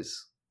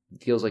is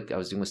deals like I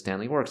was doing with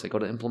Stanley Works. I go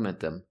to implement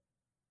them.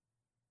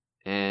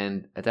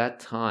 And at that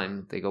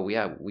time, they go,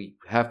 yeah, we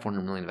have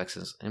 400 million of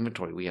excess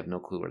inventory. We have no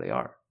clue where they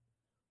are.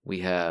 We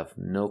have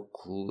no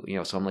clue,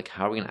 so I'm like,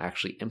 how are we going to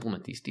actually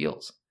implement these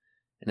deals?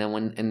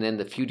 And then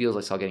the few deals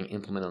I saw getting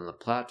implemented on the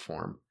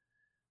platform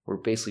were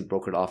basically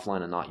brokered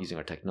offline and not using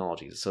our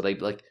technologies. So they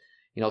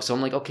so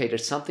I'm like, okay,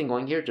 there's something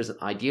going here. There's an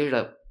idea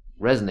that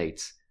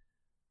resonates,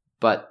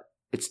 but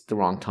it's the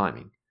wrong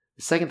timing.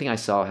 The second thing I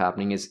saw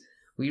happening is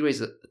we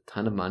raised a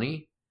ton of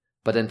money,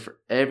 but then for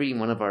every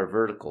one of our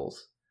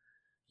verticals,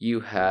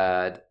 you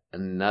had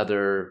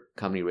another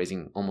company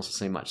raising almost the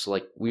same much. So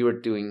like we were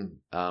doing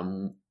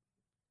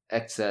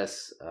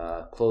excess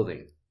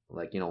clothing,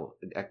 like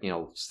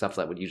stuff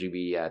that would usually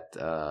be at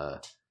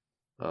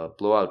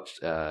blowout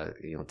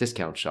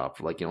discount shop,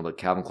 like the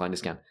Calvin Klein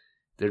discount.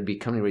 There'd be a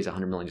company raise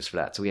 $100 million just for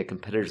that. So we had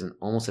competitors in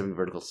almost every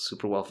vertical,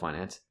 super well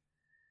financed.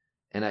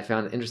 And I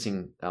found it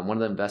interesting. One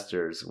of the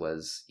investors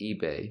was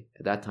eBay.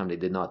 At that time, they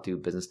did not do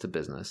business to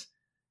business.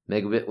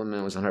 Megabit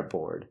Women was on our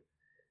board.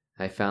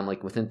 I found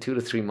like within 2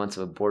 to 3 months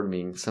of a board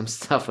meeting, some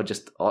stuff would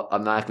just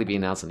automatically be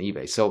announced on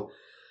eBay. So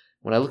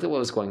when I looked at what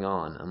was going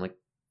on, I'm like,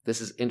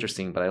 this is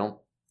interesting, but I don't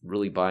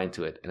really buy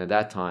into it. And at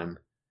that time,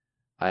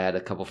 I had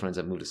a couple friends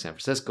that moved to San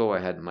Francisco. I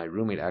had my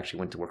roommate actually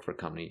went to work for a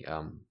company.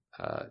 I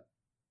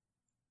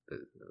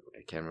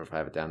can't remember if I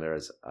have it down there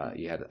as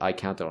you had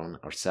iCounter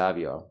or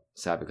Savio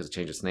because it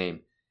changed its name.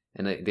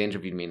 And they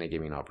interviewed me and they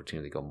gave me an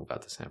opportunity to go move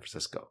out to San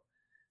Francisco.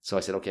 So I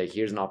said, okay,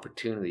 here's an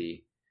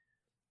opportunity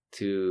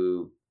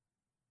to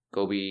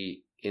go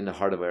be in the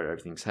heart of where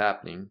everything's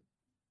happening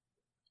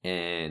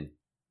and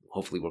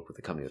hopefully work with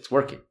a company that's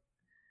working.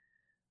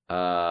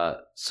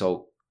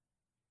 So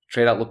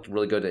Trade Out looked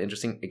really good and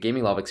interesting. It gave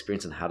me a lot of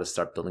experience on how to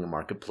start building a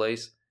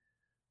marketplace,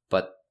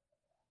 but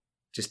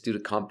just due to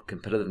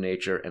competitive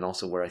nature and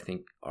also where I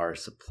think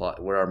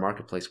where our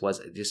marketplace was,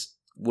 it just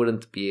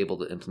wouldn't be able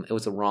to implement. It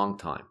was the wrong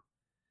time.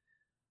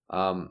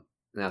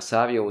 Now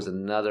Savio was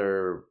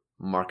another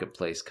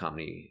marketplace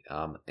company,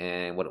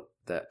 and what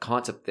the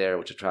concept there,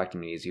 which attracted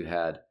me, is you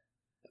had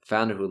a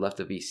founder who left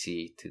a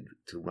VC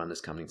to run this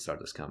company and start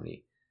this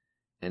company,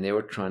 and they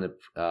were trying to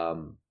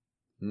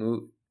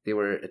move. They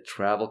were a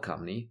travel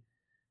company,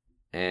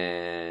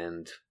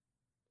 and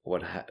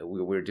what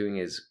we were doing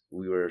is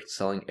we were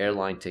selling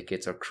airline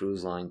tickets or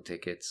cruise line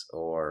tickets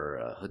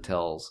or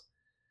hotels,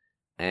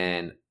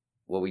 and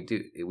what we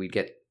do, we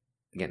get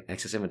again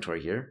excess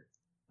inventory here.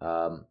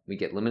 We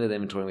get limited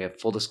inventory. We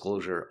have full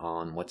disclosure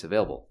on what's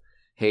available.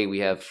 Hey, we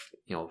have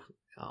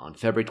on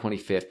February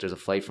 25th, there's a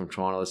flight from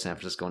Toronto to San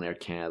Francisco on Air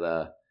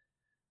Canada.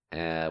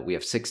 We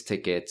have 6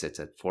 tickets. It's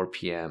at 4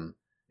 p.m.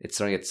 It's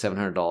starting at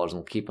 $700,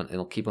 and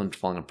it'll keep on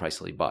falling in price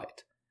till you buy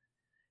it.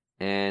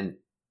 And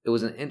it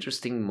was an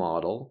interesting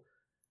model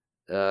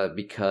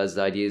because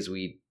the idea is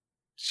we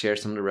share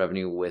some of the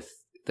revenue with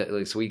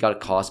so we got a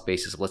cost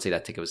basis of, let's say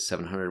that ticket was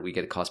 700, we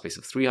get a cost base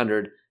of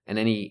 300, and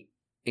any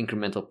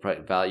incremental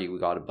value we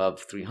got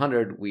above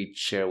 300, we'd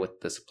share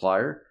with the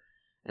supplier.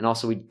 And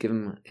also we'd give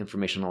them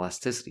information on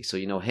elasticity. So,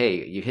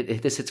 hey, you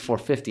hit this hits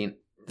 450 and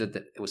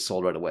it was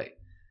sold right away.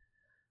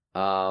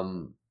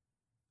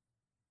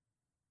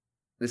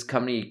 This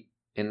company,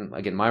 and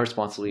again, my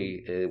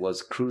responsibility, it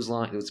was cruise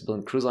line. It was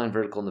building cruise line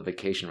vertical in the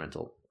vacation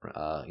rental,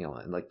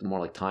 and like more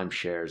like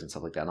timeshares and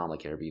stuff like that, not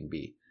like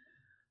Airbnb.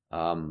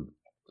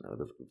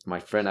 My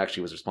friend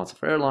actually was responsible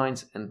for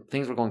airlines, and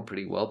things were going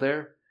pretty well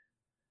there.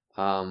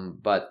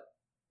 But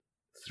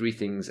three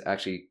things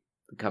actually,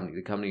 the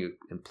company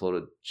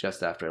imploded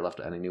just after I left,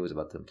 and I knew it was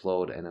about to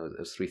implode. And it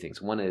was three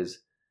things. One is,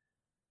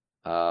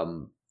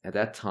 at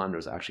that time there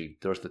was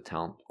the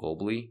talent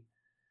globally,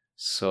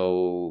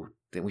 so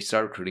then we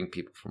started recruiting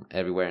people from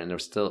everywhere, and there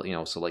was still,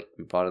 so like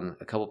we brought in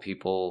a couple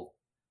people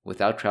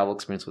without travel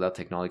experience, without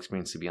technology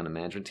experience to be on the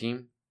management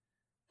team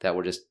that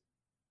were just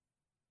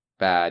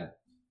bad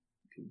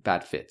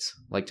fits.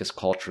 Like just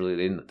culturally,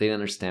 they didn't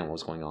understand what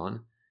was going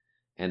on,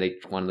 and they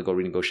wanted to go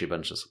renegotiate a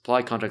bunch of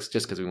supply contracts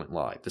just because we went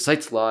live. The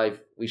site's live,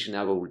 we should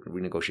now go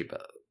renegotiate,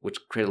 which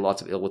created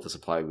lots of ill with the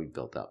supply we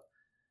built up.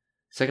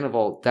 Second of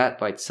all, that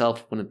by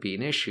itself wouldn't be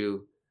an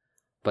issue,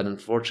 but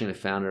unfortunately the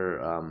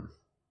founder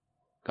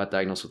got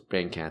diagnosed with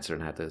brain cancer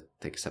and had to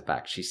take a step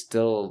back. She's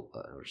still,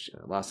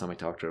 last time I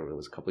talked to her, it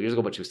was a couple of years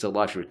ago, but she was still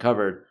alive. She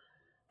recovered.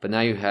 But now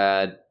you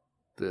had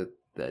the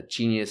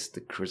genius,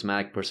 the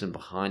charismatic person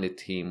behind the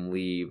team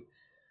leave.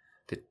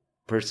 The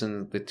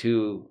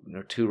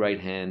two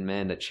right-hand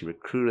men that she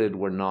recruited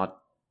were not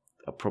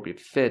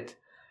appropriate fit.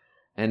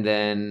 And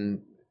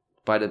then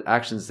by the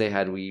actions they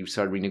had, we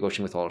started renegotiating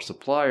with all our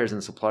suppliers, and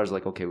the suppliers were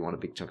like, okay, we want a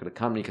big chunk of the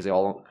company, because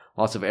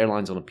lots of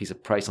airlines owned a piece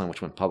of Priceline,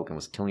 which went public and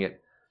was killing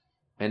it.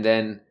 And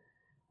then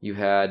you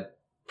had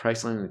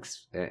Priceline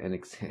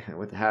and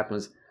what happened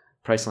was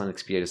Priceline and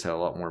Expedia just had a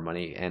lot more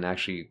money and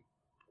actually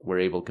were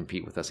able to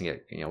compete with us and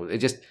get, it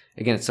just,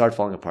 again, it started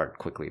falling apart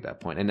quickly at that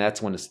point. And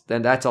that's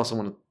that's also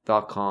when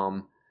the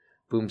 .com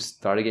boom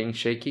started getting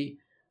shaky.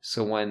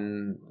 So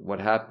what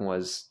happened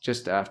was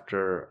just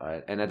after,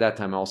 and at that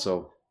time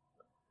also,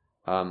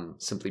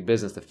 Simply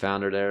Business, the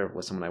founder there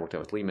was someone I worked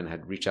out with, Lehman,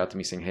 had reached out to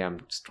me saying, hey, I'm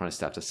just trying to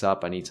staff this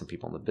up. I need some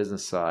people on the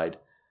business side.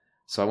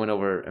 So I went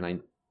over and I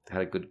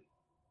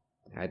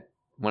had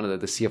one of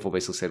the CFO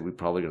basically said, we're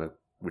probably going to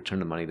return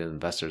the money to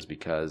investors,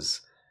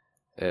 because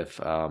if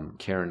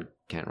Karen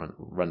can't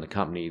run the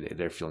company,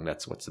 they're feeling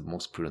that's what's the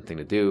most prudent thing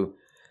to do.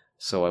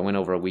 So I went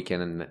over a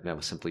weekend and met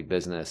with Simply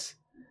Business,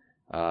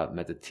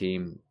 met the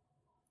team,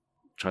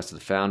 trusted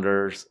the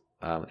founders.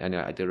 And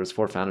there was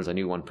 4 founders. I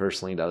knew one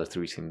personally. The other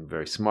 3 seemed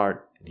very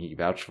smart, and he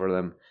vouched for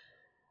them.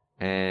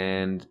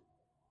 And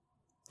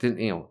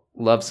didn't,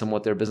 love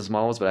somewhat their business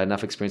models, but I had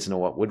enough experience to know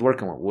what would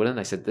work and what wouldn't.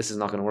 I said, this is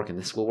not going to work and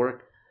this will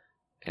work.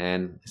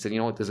 And I said,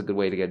 this is a good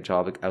way to get a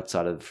job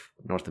outside of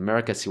North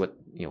America, see what,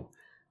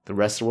 the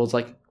rest of the world's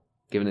like,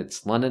 given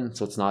it's London,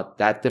 so it's not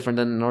that different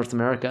than North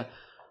America.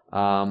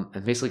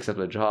 And basically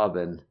accepted a job.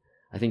 And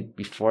I think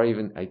before I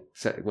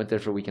went there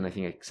for a weekend, I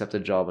think I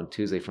accepted a job on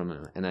Tuesday from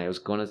him, and I was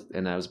going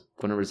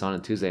to resign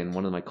on Tuesday. And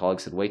one of my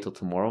colleagues said, wait till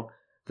tomorrow.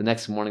 The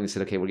next morning they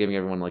said, okay, we're giving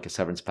everyone like a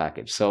severance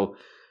package. So,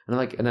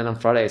 and then on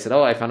Friday I said,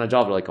 oh, I found a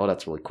job. They're like, oh,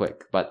 that's really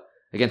quick. But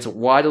again, so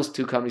why those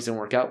 2 companies didn't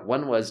work out?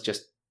 One was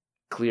just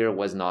clear,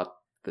 was not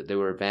that they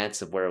were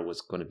advanced of where it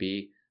was going to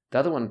be. The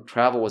other one,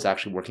 travel, was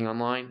actually working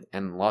online,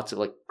 and lots of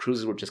like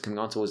cruises were just coming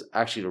on. So it was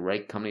actually the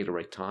right company at the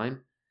right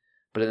time.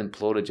 But it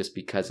imploded just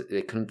because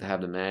they couldn't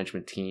have the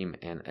management team,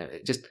 and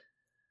it just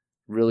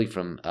really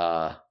from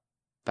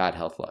bad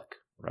health luck,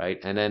 right?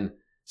 And then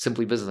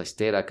Simply Business, I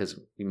stayed at because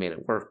we made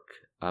it work.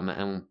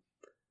 And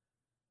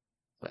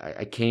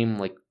I came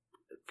like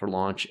for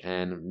launch,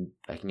 and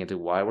I can get to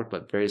why I worked,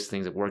 but various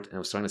things that worked, and it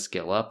was starting to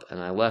scale up. And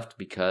I left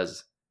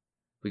because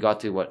we got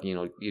to what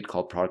you'd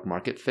call product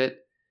market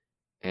fit,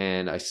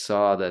 and I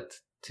saw that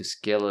to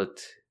scale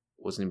it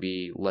was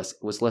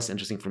less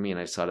interesting for me, and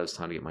I decided it was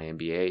time to get my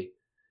MBA.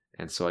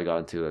 And so I got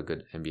into a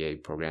good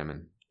MBA program,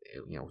 and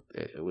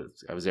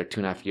I was there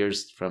 2.5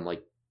 years, from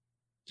like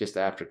just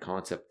after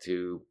concept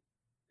to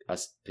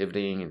us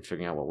pivoting and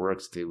figuring out what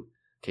works to,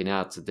 okay,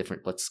 now it's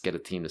let's get a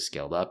team to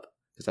scaled up,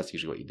 because that's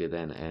usually what you did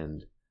then.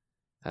 And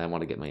I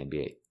want to get my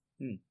MBA.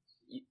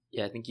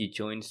 Yeah, I think you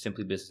joined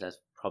Simply Business as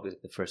probably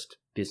the first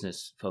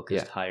business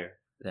focused hire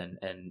then,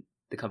 and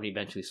the company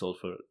eventually sold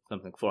for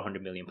something like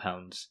 £400 million.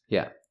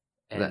 Yeah.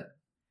 And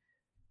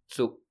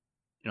so,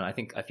 I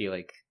feel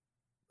like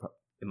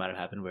it might have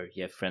happened where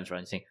you have friends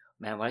around saying,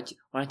 man, why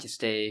don't you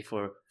stay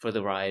for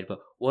the ride? But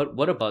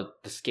what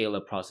about the scale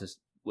up process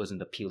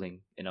wasn't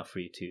appealing enough for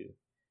you to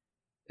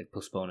like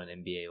postpone an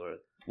MBA? Or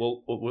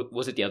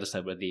was it the other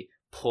side where the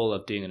pull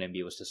of doing an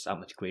MBA was just that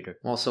much greater?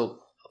 Well, so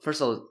first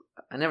of all,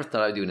 I never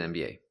thought I'd do an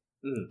MBA.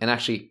 And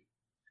actually,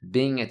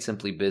 being at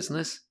Simply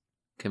Business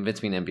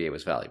convinced me an MBA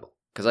was valuable.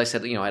 Because I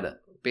said, I had a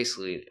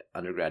basically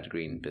undergrad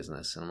degree in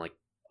business, and I'm like,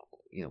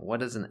 what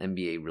does an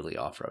MBA really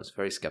offer? I was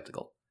very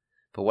skeptical.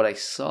 But what I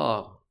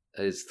saw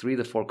is 3 of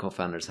the 4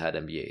 co-founders had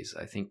MBAs.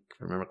 I think,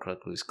 if I remember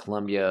correctly, it was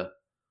Columbia,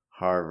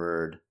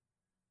 Harvard.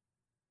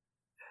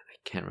 I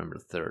can't remember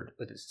the third.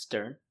 Was it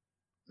Stern?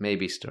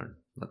 Maybe Stern.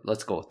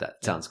 Let's go with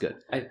that. Sounds good.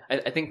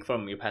 I think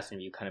from your past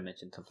interview, you kind of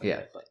mentioned something like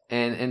that. But.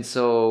 And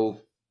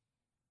so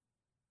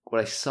what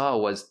I saw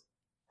was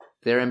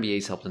their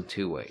MBAs helped in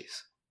 2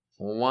 ways.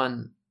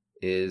 One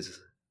is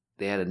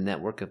they had a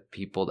network of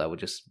people that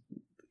would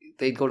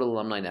they'd go to the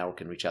alumni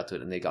network and reach out to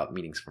it, and they got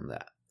meetings from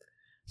that.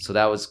 So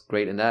that was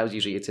great. And that was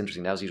usually, it's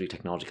interesting, that was usually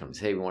technology companies.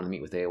 Hey, we want to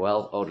meet with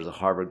AOL. Oh, there's a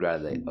Harvard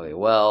grad at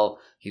AOL.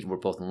 We're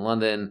both in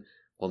London.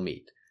 We'll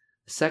meet.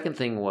 The second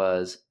thing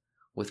was,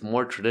 with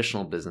more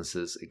traditional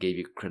businesses, it gave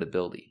you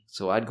credibility.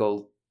 So I'd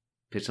go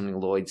pitch something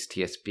Lloyd's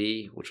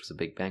TSB, which was a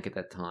big bank at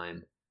that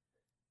time.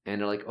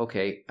 And they're like,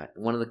 okay,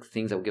 one of the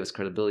things that would give us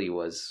credibility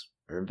was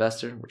our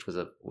investor,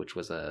 which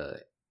was a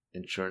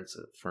insurance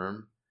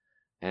firm,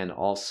 and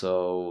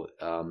also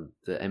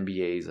the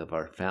MBAs of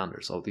our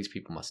founders. Oh, these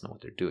people must know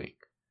what they're doing.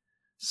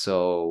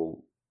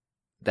 So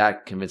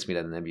that convinced me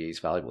that an MBA is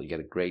valuable. You get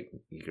a great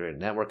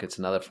network. It's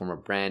another form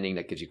of branding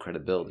that gives you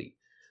credibility.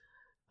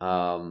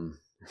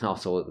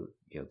 Also,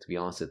 to be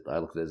honest, I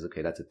looked at it as,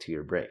 okay, that's a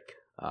 2-year break.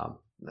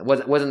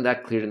 It wasn't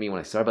that clear to me when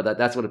I started, but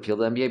that's what appealed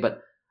to MBA.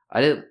 But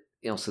I didn't,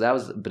 so that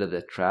was a bit of the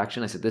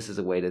attraction. I said, this is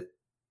a way to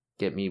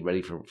get me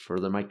ready for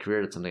further my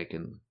career. It's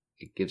something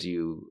it gives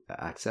you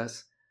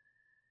access.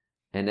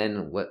 And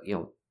then what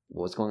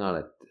was going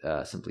on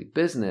at Simply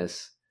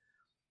Business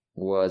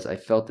was I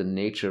felt the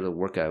nature of the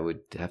work I would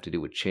have to do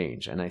would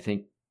change. And I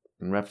think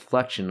in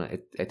reflection,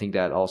 I think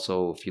that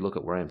also, if you look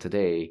at where I am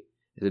today,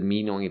 is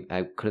me knowing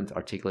I couldn't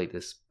articulate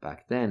this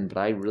back then, but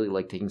I really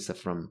like taking stuff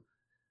from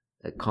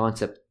a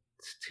concept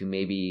to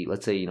maybe,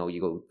 let's say,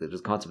 there's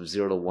a concept of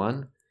 0 to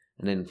 1,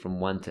 and then from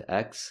 1 to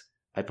X.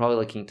 I probably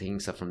like taking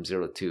stuff from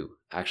 0 to 2,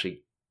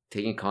 actually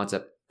taking a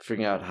concept,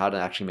 figuring out how to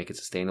actually make it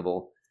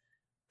sustainable,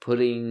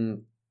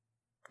 getting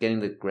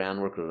the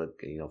groundwork or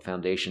the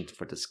foundation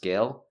for it to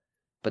scale.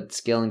 But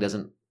scaling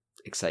doesn't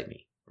excite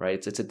me,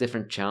 right? It's a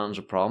different challenge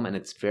or problem, and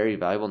it's very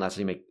valuable, and that's how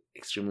you make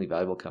extremely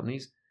valuable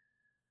companies.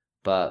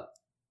 But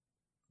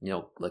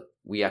like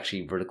we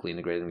actually vertically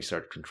integrated, and we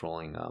started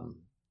controlling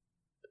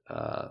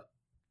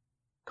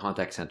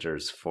contact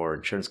centers for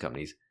insurance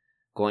companies,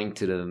 going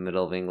to the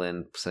middle of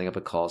England, setting up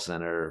a call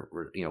center,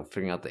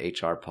 figuring out the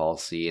HR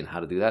policy and how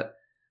to do that,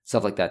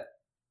 stuff like that.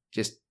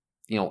 Just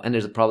and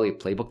there's probably a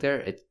playbook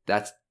there.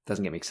 That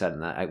doesn't get me excited,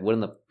 and I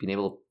wouldn't have been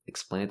able to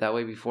explain it that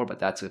way before. But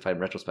that's, if I'm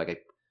in retrospect, I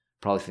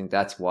probably think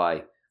that's why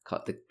I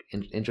caught the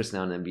interest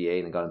now in MBA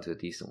and I got into a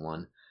decent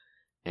one,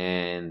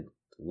 and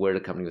where the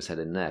company was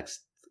headed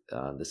next.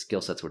 The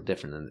skill sets were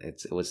different, and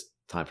it was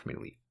time for me to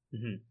leave.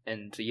 Mm-hmm.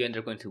 And so you ended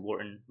up going to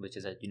Wharton, which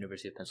is at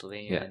University of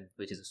Pennsylvania, and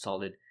which is a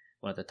solid,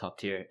 one of the top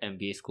tier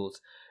MBA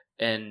schools.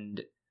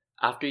 And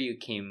after you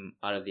came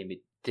out of the MBA,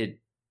 did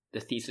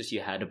the thesis you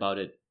had about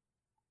it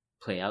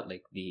play out,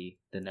 like the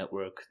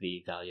network,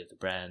 the value of the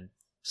brand?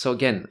 So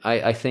again,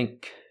 I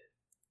think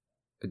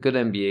a good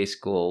MBA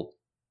school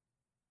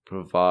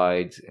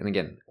provides, and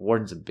again,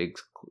 Wharton's a big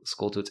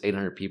school too. It's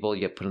 800 people.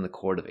 You get put in the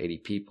cohort of 80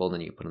 people,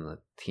 then you get put in a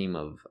team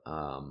of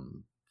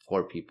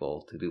 4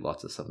 people to do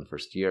lots of stuff in the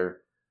first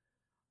year.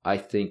 I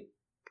think,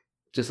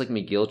 just like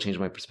McGill changed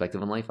my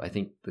perspective on life, I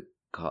think the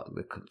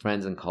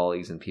friends and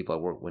colleagues and people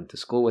I went to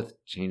school with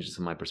changed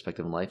my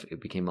perspective on life. It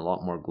became a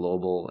lot more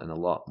global and a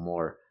lot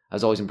more. I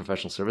was always in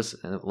professional service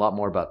and a lot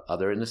more about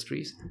other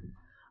industries.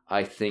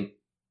 I think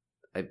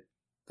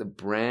the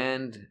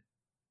brand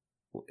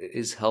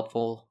is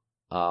helpful.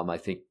 I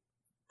think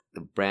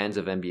the brands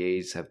of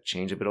MBAs have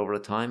changed a bit over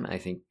the time. I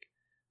think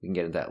we can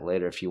get into that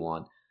later if you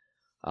want.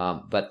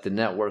 But the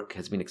network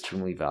has been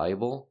extremely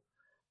valuable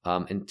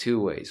in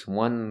 2 ways.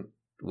 One,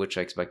 which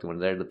I expected when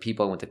they're the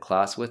people I went to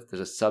class with.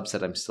 There's a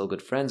subset I'm still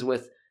good friends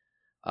with,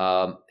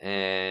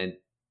 and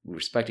we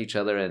respect each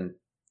other, and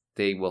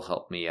they will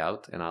help me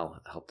out, and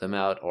I'll help them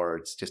out. Or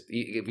it's just,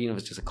 even if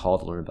it's just a call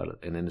to learn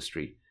about an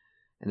industry.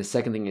 And the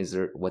second thing is,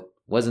 what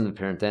wasn't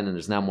apparent then, and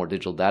there's now more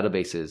digital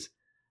databases.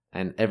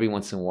 And every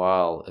once in a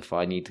while, if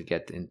I need to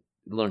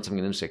learn something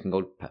in the industry, I can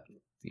go,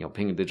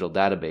 ping a digital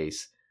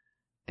database.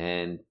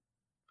 And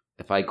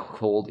if I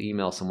cold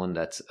email someone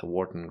that's a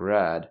Wharton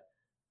grad,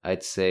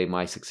 I'd say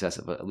my success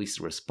of at least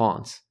a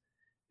response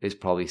is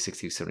probably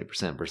 60 to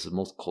 70% versus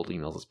most cold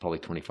emails is probably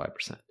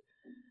 25%.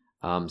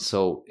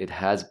 So it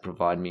has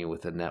provided me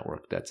with a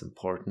network that's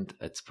important.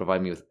 It's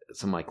provided me with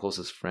some of my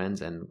closest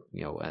friends, and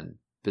and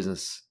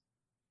business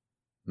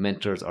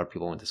mentors are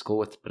people I went to school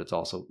with, but it's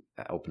also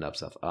opened up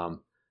stuff.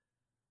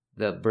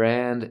 The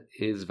brand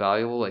is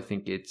valuable. I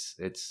think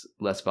it's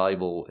less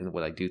valuable in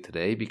what I do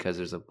today because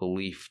there's a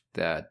belief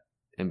that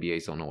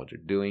MBAs don't know what they're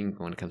doing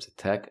when it comes to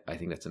tech. I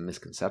think that's a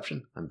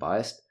misconception. I'm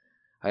biased.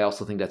 I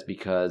also think that's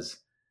because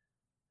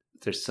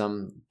there's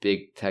some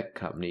big tech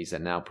companies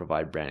that now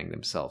provide branding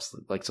themselves.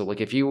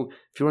 Like if you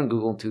were in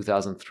Google in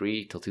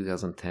 2003 till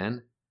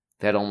 2010,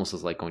 that almost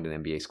was like going to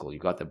an MBA school. You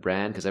got the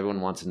brand because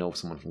everyone wants to know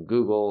someone from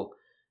Google.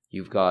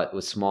 It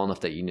was small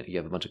enough that you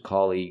have a bunch of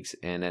colleagues,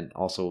 and then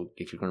also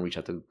if you're going to reach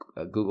out to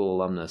a Google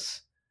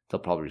alumnus they'll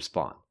probably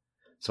respond.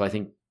 So I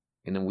think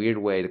in a weird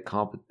way, I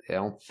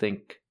don't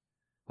think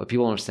what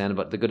people understand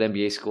about the good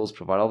MBA schools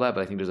provide all that,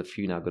 but I think there's a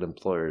few now good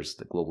employers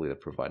that globally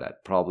that provide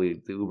that.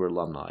 Probably the Uber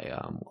alumni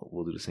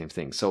will do the same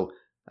thing. So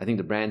I think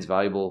the brand's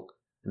valuable.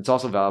 And it's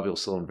also valuable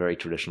still in very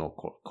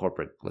traditional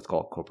corporate, let's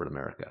call it corporate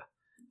America.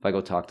 If I go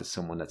talk to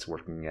someone that's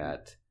working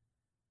at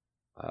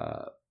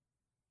a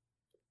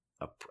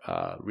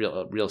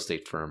real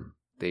estate firm,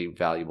 they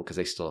valuable because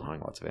they still are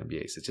hiring lots of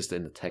MBAs. It's just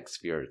in the tech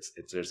sphere,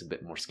 there's a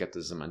bit more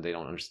skepticism, and they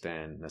don't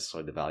understand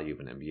necessarily the value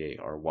of an MBA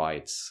or why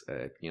it's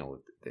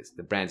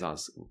the brand's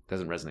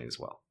doesn't resonate as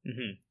well.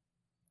 Mm-hmm.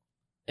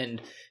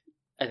 And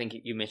I think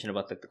you mentioned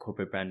about the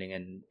corporate branding,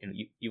 and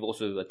you've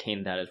also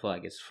attained that as well, I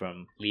guess,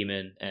 from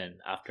Lehman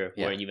and after,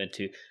 or you went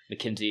to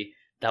McKinsey.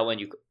 That one,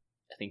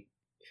 I think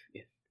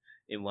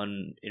in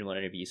one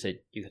interview you said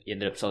you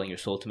ended up selling your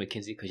soul to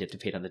McKinsey because you had to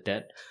pay down the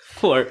debt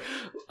for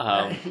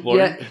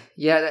Warren.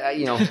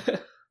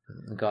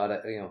 God,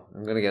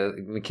 I'm gonna get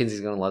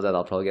McKinsey's gonna love that.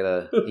 I'll probably get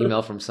an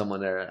email from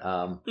someone there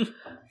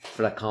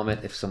for that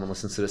comment if someone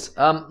listens to this.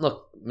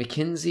 Look,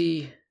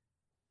 McKinsey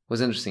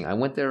was interesting. I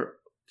went to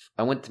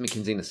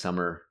McKinsey in the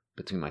summer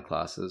between my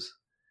classes.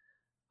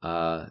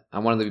 I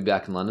wanted to be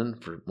back in London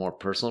for more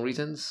personal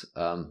reasons.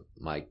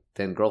 My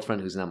then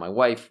girlfriend, who's now my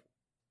wife,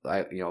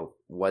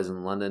 was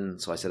in London,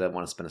 so I said I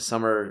want to spend a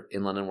summer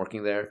in London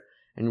working there.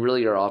 And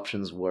really, our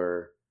options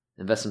were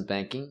investment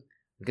banking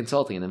and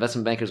consulting. And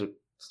investment bankers were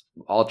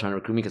all trying to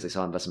recruit me because they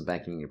saw investment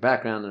banking in your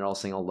background. They're all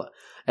saying,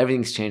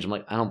 everything's changed. I'm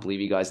like, I don't believe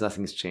you guys.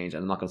 Nothing's changed.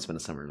 I'm not going to spend a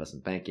summer in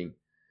investment banking.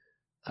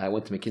 I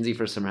went to McKinsey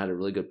for a summer, had a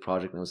really good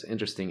project, and it was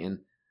interesting. And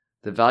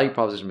the value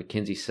proposition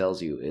McKinsey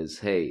sells you is,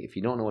 hey, if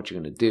you don't know what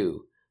you're going to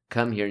do,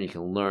 come here and you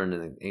can learn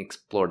and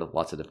explore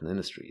lots of different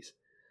industries.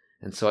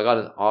 And so I got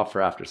an offer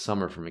after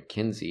summer from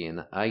McKinsey,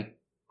 and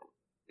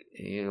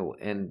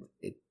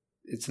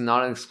it's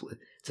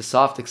a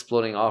soft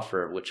exploding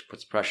offer, which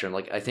puts pressure. And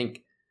I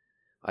think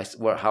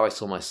how I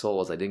sold my soul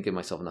was I didn't give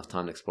myself enough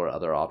time to explore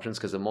other options,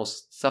 because the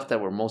most stuff that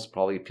were most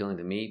probably appealing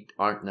to me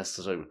aren't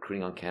necessarily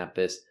recruiting on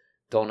campus,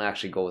 don't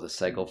actually go with a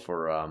cycle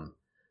for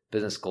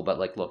business school. But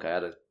look, I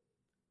had a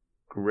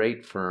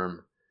great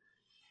firm,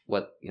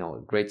 a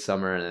great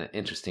summer and an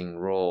interesting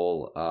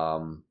role,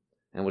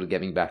 and would get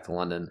me back to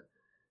London.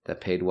 That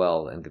paid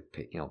well and could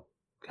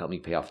help me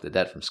pay off the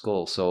debt from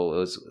school. So it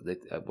was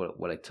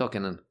what I took,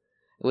 and then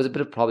it was a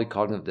bit of probably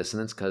cognitive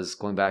dissonance, because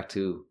going back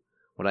to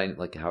what I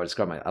like, how I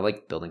describe I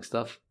like building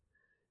stuff,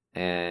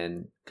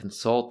 and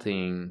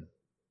consulting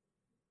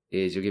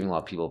is you're giving a lot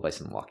of people advice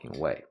and walking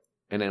away.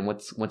 And then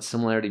what's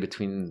similarity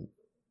between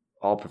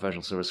all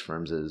professional service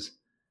firms is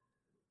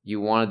you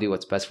want to do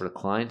what's best for the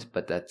client,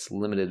 but that's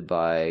limited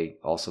by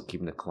also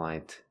keeping the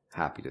client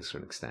happy to a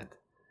certain extent.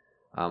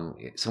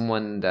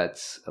 Someone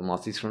that's in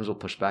lots of these firms will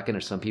push back, and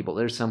there's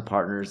some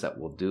partners that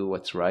will do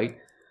what's right,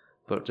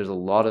 but there's a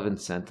lot of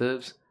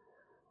incentives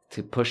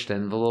to push the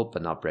envelope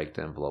but not break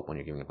the envelope when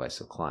you're giving advice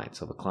to a client.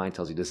 So if a client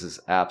tells you this is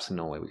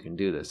absolutely no way we can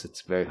do this,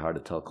 it's very hard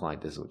to tell a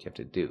client this is what you have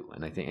to do.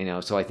 And I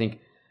think so I think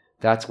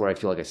that's where I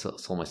feel like I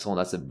sold my soul, and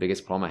that's the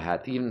biggest problem I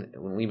had. Even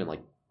when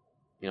Lehman,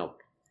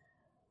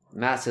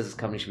 Matt says his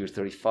company should be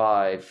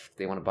 35.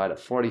 They want to buy it at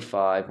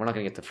 45. We're not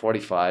going to get to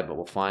 45, but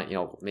we'll find,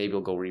 maybe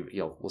we'll go,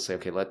 we'll say,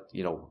 okay,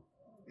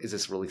 is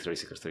this really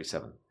 36 or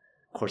 37?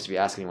 Of course, if you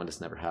ask anyone, this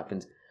never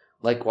happens.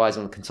 Likewise,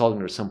 when consulting,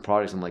 there's some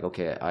products, I'm like,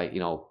 okay, I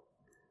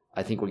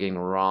think we're getting the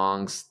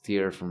wrong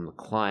steer from the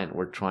client.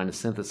 We're trying to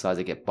synthesize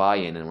it, get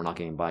buy-in, and we're not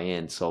getting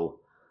buy-in.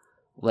 So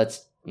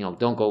let's,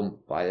 don't go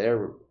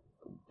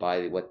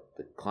by what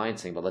the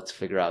client's saying, but let's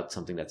figure out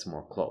something that's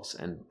more close.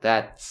 And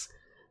that's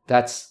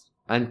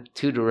I'm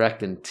too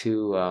direct and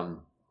too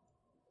I'm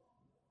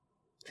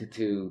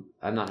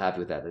not happy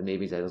with that. And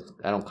maybe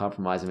I don't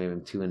compromise, and maybe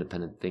I'm too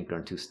independent thinker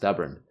and too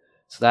stubborn.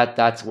 So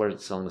that's where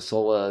selling the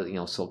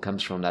soul, soul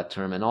comes from, that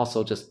term, and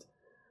also just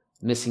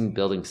missing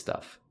building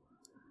stuff.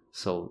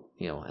 So,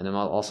 and I'm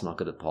also not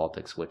good at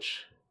politics,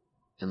 which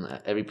in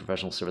every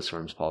professional service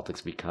firm's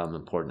politics become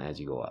important as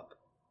you go up.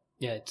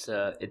 Yeah, it's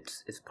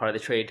part of the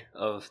trade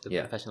of the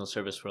professional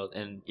service world.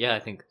 And I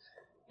think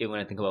when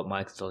I think about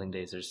my consulting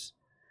days, there's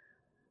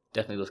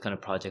definitely those kind of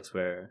projects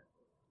where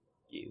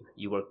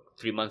you work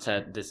 3 months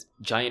at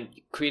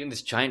creating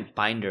this giant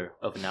binder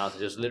of analysis.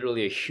 There's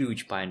literally a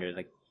huge binder,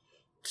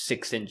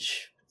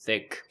 6-inch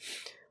thick.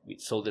 We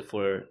sold it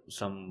for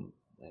some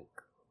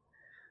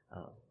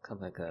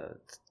kind of a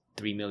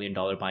 $3 million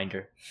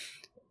binder.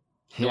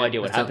 No idea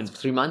what happened.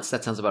 3 months?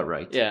 That sounds about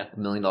right. Yeah. $1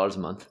 million a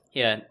month.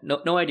 Yeah.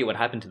 No idea what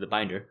happened to the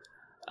binder.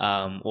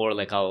 Or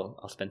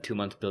I'll spend 2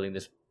 months building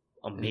this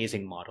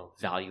amazing model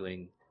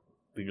valuing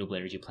renewable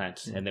energy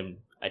plants, and then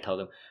I tell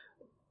them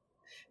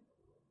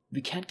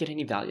we can't get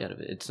any value out of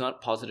it. It's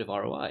not positive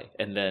ROI.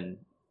 And then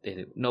they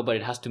say, no, but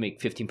it has to make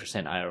 15%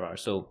 IRR.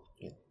 So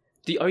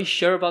are you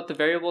sure about the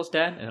variables,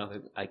 Dan?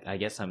 And I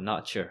guess I'm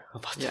not sure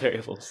about the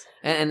variables.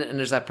 And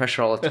there's that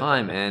pressure all the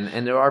time.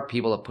 and there are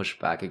people that push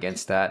back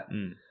against that.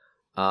 And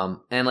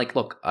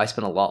look, I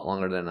spent a lot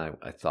longer than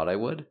I thought I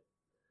would.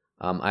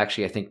 I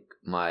think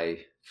my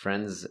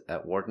friends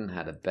at Wharton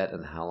had a bet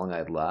on how long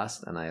I'd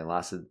last, and I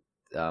lasted.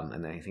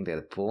 And I think they had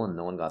a pool, and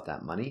no one got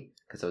that money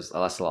because I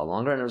lasted a lot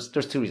longer. And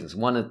there's two reasons: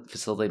 one, it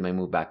facilitated my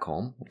move back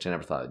home, which I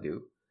never thought I'd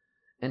do,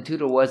 and two,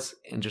 there was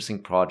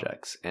interesting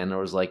projects, and there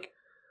was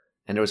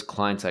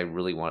clients I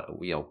really want.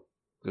 There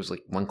was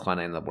like one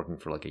client I ended up working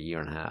for like a year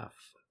and a half,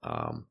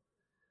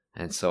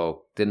 and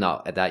so did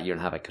not at that year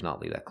and a half I could not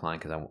leave that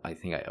client because I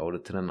think I owed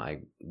it to them.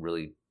 I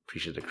really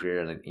appreciated the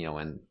career,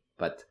 and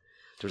but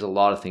there's a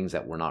lot of things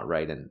that were not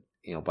right, and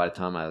by the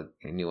time I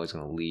knew I was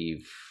going to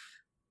leave,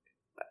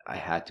 I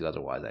had to,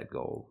 otherwise I'd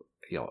go.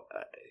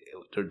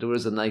 There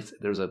was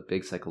a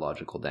big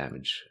psychological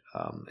damage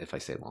if I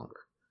stayed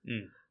longer.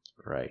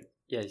 Right.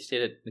 Yeah, you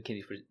stayed at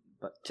McKinsey for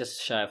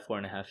just shy of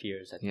 4.5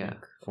 years, I think. Yeah,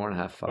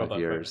 4.5, 5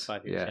 years.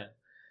 5 years, yeah.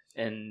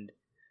 And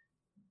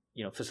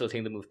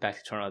facilitating the move back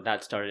to Toronto,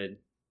 that started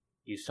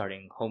you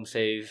starting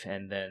HomeSave,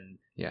 and then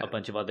a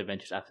bunch of other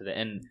ventures after that.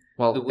 And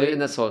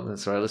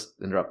sorry, let's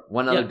interrupt.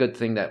 One other good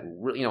thing that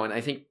and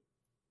I think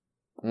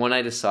when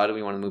I decided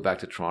we want to move back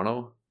to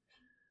Toronto,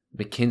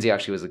 McKinsey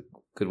actually was a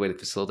good way to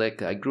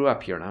facilitate. I grew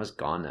up here and I was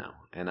gone now,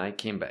 and I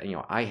came back.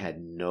 I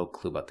had no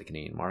clue about the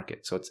Canadian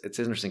market, so it's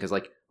interesting because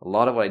like a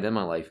lot of what I did in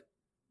my life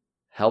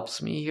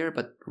helps me here,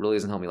 but really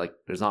doesn't help me. Like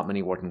there's not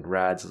many Wharton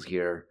grads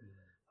here.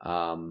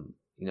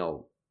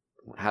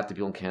 Half the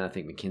people in Canada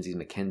think McKinsey's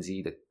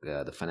McKinsey,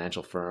 the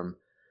financial firm,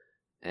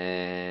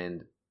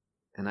 and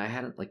I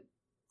hadn't like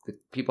the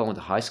people I went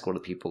to high school, the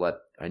people that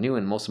I knew,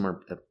 and most of them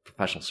are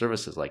professional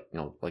services, like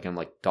I'm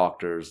like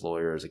doctors,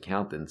 lawyers,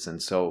 accountants,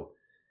 and so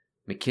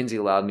McKinsey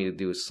allowed me to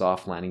do a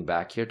soft landing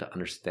back here to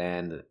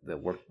understand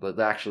the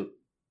actual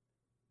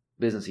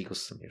business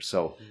ecosystem here.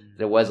 So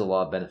there was a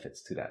lot of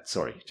benefits to that.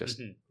 Sorry,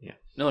 just yeah.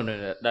 No,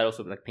 that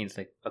also like paints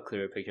like a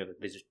clearer picture of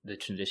the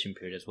transition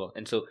period as well.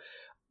 And so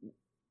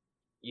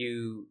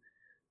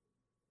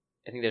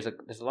I think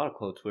there's a lot of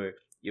quotes where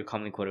you're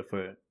commonly quoted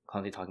for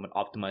constantly talking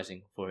about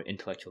optimizing for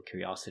intellectual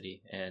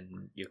curiosity,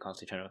 and you're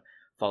constantly trying to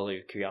follow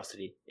your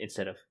curiosity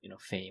instead of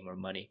fame or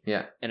money.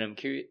 Yeah. And I'm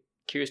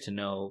curious to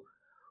know,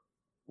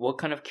 what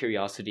kind of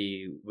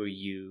curiosity were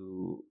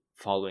you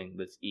following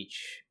with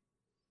each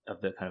of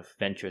the kind of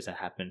ventures that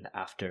happened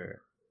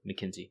after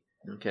McKinsey?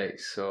 Okay,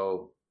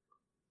 so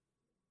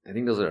I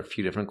think those are a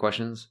few different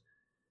questions.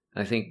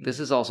 I think this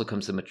is also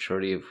comes to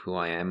maturity of who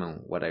I am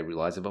and what I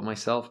realize about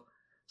myself.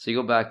 So you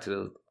go back to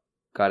the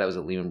guy that was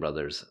at Lehman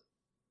Brothers.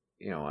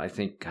 I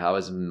think how I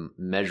was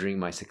measuring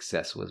my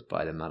success was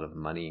by the amount of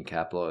money and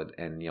capital,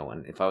 and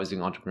if I was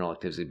doing entrepreneurial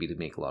activities, it'd be to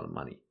make a lot of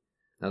money.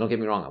 Now, don't get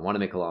me wrong, I want to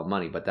make a lot of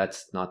money, but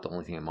that's not the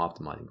only thing I'm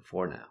optimizing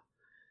for now.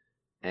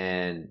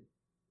 And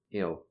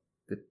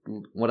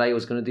what I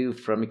was going to do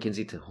from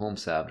McKinsey to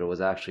HomeSav, there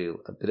was actually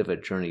a bit of a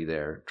journey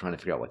there, trying to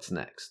figure out what's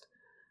next.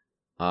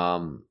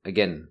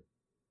 Again.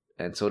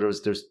 And so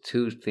there's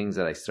two things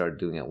that I started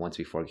doing at once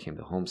before I came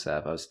to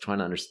HomeSav. I was trying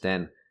to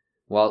understand,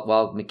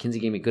 while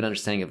McKinsey gave me a good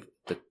understanding of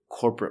the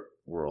corporate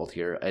world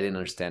here, I didn't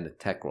understand the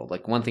tech world.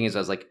 Like one thing is I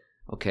was like,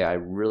 okay, I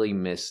really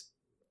miss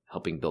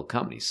helping build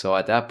companies. So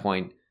at that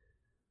point,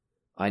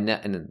 and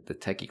the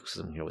tech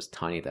ecosystem here was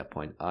tiny at that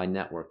point. I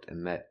networked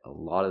and met a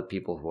lot of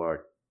people who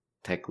are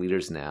tech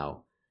leaders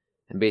now.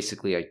 And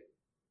basically I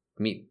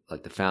meet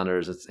like the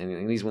founders,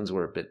 and these ones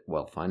were a bit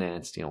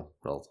well-financed,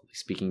 relatively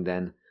speaking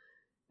then.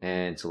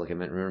 And so, like, I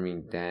remember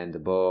meeting Dan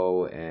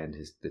DeBow and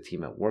the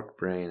team at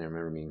WorkBrain. I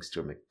remember meeting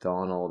Stuart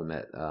McDonald. I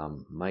met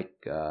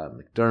Mike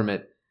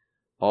McDermott.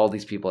 All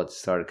these people had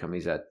started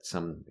companies that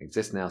some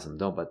exist now, some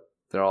don't, but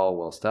they're all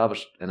well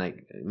established. And I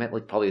met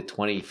like probably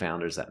 20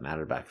 founders that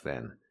mattered back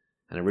then.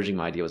 And originally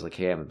my idea was like,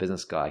 hey, I'm a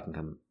business guy, I can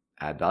come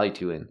add value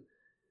to. And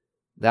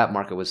that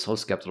market was so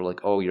skeptical,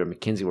 like, oh, you're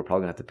McKinsey, we're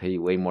probably gonna have to pay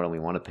you way more than we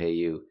want to pay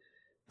you.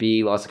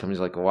 B, lots of companies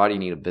are like, well, why do you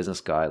need a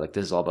business guy? Like,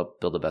 this is all about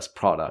build the best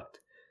product.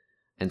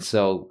 And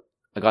so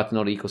I got to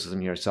know the ecosystem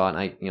here. I saw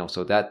it, and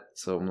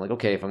so I'm like,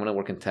 okay, if I'm going to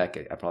work in tech,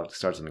 I probably have to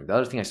start something. The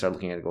other thing I started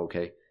looking at, I go,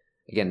 okay,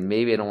 again,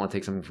 maybe I don't want to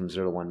take something from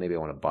 0 to 1. Maybe I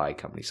want to buy a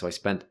company. So I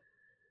spent,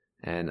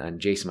 and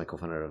Jason, my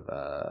co-founder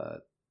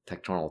of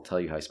Tech Toronto, will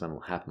tell you how I spent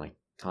half my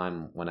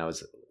time when I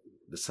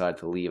decided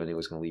to leave, and he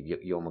was going to leave,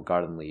 Yoma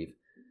Garden leave.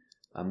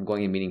 I'm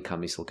going and meeting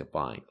companies to look at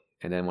buying.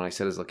 And then when I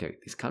said, okay,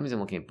 these companies I'm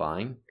looking at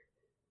buying,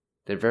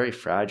 they're very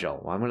fragile.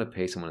 Well, I'm going to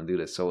pay someone to do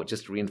this. So it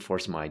just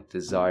reinforced my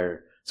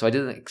desire. So I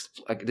did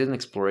an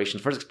exploration.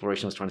 First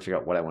exploration was trying to figure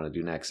out what I want to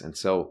do next. And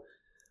so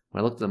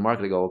when I looked at the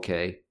market, I go,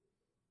 okay,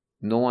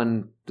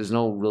 there's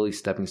no really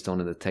stepping stone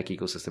in the tech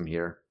ecosystem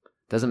here.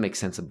 Doesn't make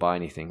sense to buy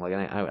anything. Like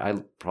I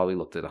probably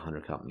looked at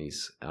 100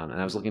 companies, and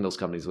I was looking at those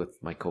companies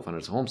with my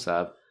co-founders at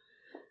HomeSav.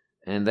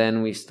 And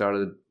then we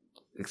started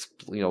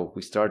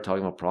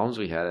talking about problems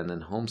we had, and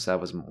then HomeSav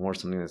was more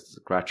something that's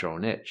scratch our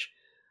own itch.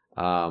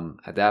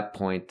 At that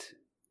point,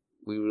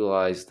 we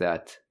realized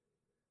that,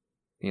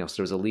 so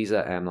there was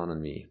Eliza, Amnon,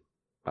 and me.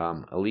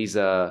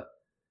 Eliza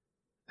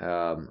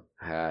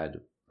had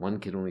one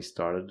kid when we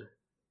started,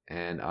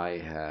 and I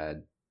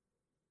had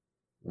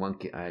one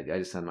kid. I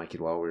just had my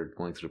kid while we were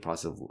going through the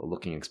process of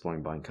looking,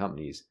 exploring, buying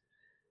companies.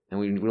 And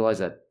we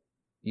realized that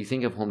you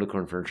think of home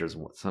decor and furniture as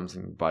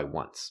something you buy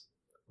once.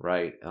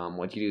 right?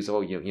 What you do is,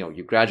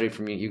 you graduate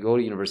from, you go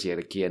to university at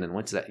a kid, and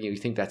once that, you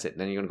think that's it.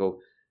 And then you're going to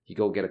you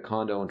go get a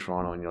condo in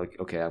Toronto, and you're like,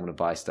 okay, I'm going to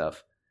buy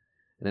stuff.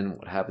 And then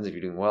what happens if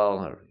you're doing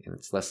well, or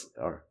it's less,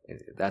 or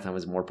at that time it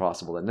was more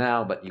possible than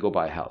now, but you go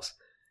buy a house.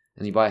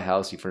 And you buy a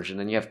house, you furnish it, and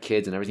then you have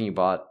kids, and everything you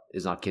bought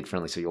is not kid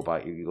friendly, so you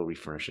go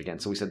refurnish it again.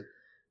 So we said,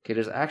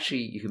 okay,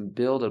 you can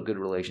build a good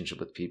relationship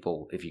with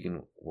people if you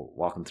can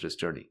walk them through this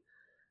journey.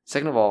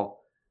 Second of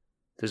all,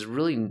 there's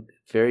really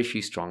very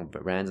few strong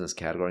brands in this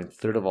category. And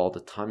third of all, the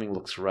timing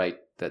looks right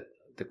that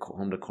the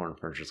home decor and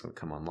furniture is going to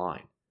come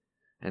online.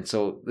 And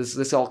so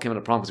this all came at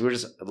a problem because we were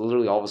just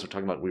literally all of us were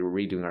talking about, we were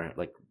redoing our,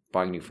 like,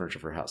 buying new furniture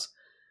for a house.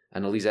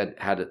 And Elisa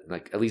had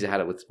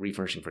it with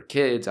refurnishing for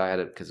kids. I had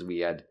it because we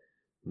had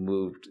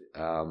moved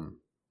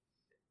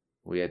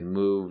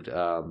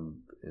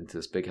into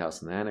this big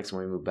house in the annex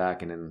when we moved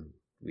back, and then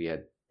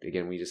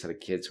we just had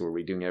kids who were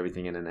redoing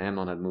everything, and then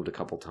Amnon had moved a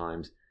couple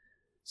times.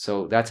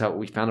 So that's how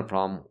we found a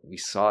problem. We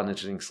saw an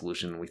interesting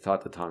solution. We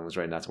thought the timing was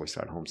right, and that's why we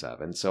started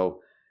HomeSav. And so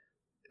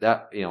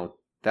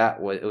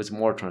it was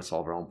more trying to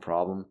solve our own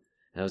problem.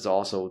 And it was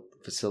also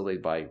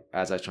facilitated by,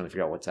 as I was trying to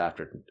figure out what's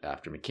after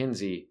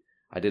McKinsey,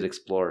 I did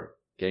explore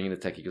getting into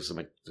the tech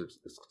ecosystem,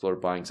 explore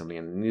buying something,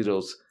 and neither of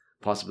those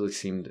possibilities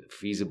seemed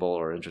feasible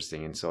or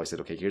interesting. And so I said,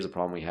 okay, here's a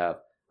problem we have.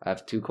 I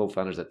have two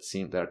co-founders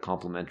that are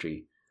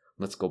complementary.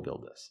 Let's go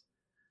build this.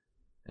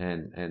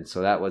 And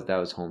so that was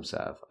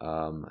HomeSav.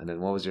 And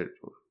then what was your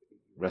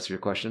rest of your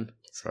question?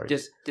 Sorry.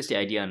 Just the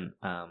idea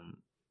on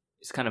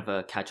it's kind of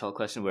a catch-all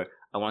question where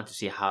I want to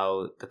see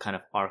how the kind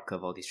of arc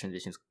of all these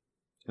transitions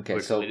were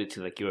related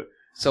to, like, your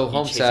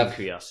HomeSav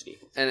curiosity.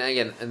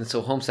 And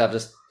so HomeSav,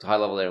 just high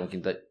level there, we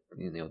can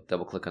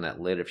double click on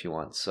that later if you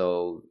want.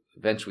 So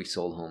eventually we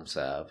sold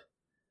HomeSav.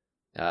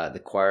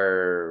 The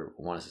acquirer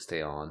wanted us to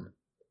stay on.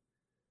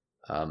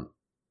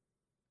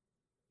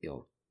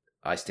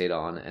 I stayed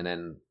on, and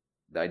then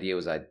the idea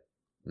was in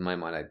my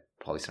mind, I'd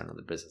probably start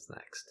another business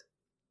next,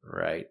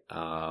 right?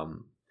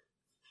 I'm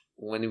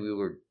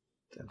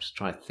just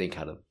trying to think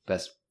how to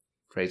best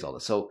phrase all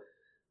this.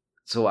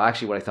 So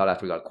actually what I thought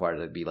after we got acquired,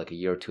 it'd be like a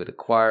year or two to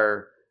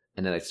acquire,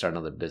 and then I'd start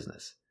another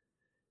business.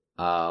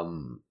 It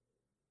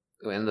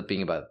ended up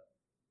being about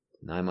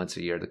 9 months,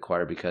 a year to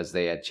acquire because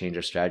they had changed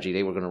their strategy.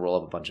 They were going to roll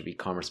up a bunch of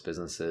e-commerce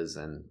businesses,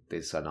 and they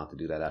decided not to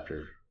do that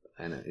after.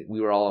 And we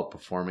were all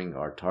outperforming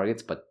our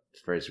targets, but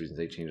for various reasons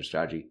they changed their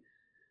strategy.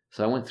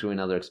 So I went through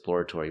another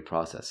exploratory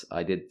process.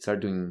 I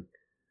start doing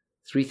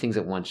 3 things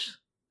at once,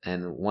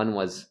 and one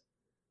was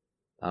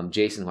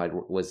Jason,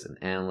 who was an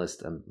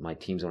analyst and my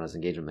team's own as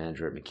engagement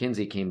manager at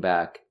McKinsey, came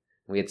back.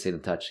 We had stayed in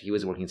touch. He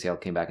was working in sales,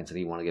 came back and said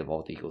he wanted to get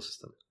involved with the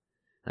ecosystem.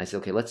 And I said,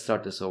 okay, let's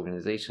start this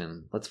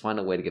organization. Let's find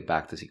a way to get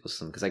back to this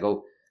ecosystem. Because I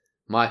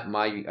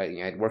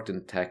had worked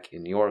in tech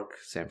in New York,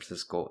 San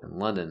Francisco, and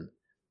London,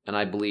 and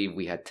I believe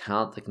we had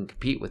talent that can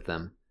compete with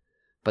them.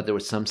 But there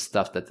was some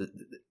stuff that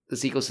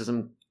this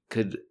ecosystem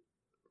could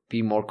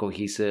be more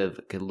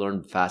cohesive, could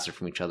learn faster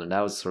from each other. And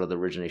that was sort of the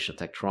origination of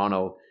Tech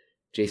Toronto.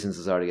 Jason's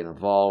desire to get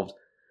involved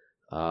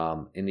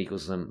in the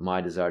ecosystem, my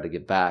desire to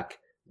get back.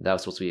 That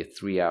was supposed to be a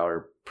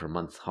 3-hour per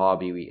month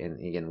hobby.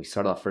 We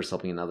started off first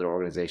helping another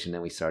organization,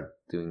 then we started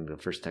doing the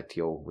first Tech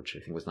TO, which I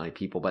think was 9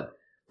 people. But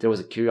there was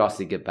a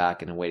curiosity to get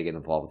back and a way to get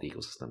involved with the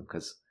ecosystem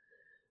because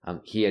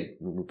he had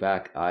moved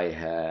back. I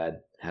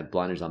had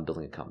blinders on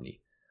building a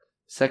company.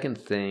 Second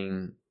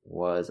thing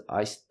was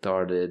I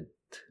started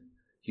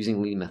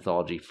using lean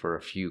methodology for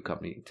a few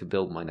companies to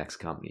build my next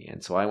company.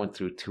 And so I went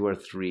through 2 or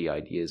 3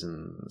 ideas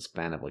in the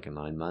span of like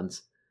 9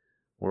 months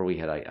where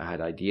I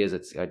had ideas.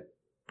 I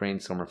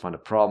brainstormed or found a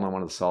problem I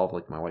wanted to solve.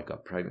 Like my wife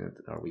got pregnant,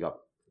 or we got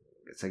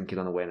a second kid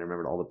on the way, and I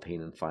remembered all the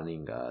pain in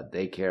finding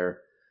daycare.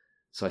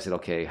 So I said,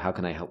 okay, how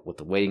can I help with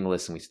the waiting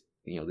list? And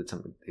we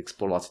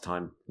explored lots of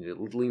time.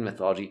 Lean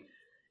methodology.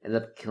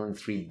 Ended up killing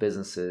 3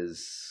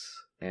 businesses.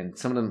 And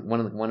some of them, one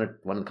of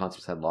the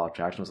concepts had a lot of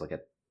traction. It was like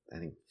I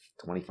think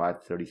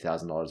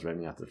 $25,000-$30,000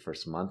 revenue after the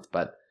first month.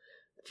 But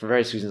for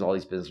various reasons, all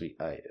these businesses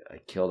I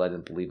killed. I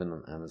didn't believe in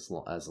them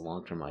as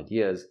long-term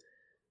ideas.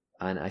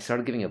 And I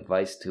started giving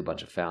advice to a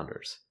bunch of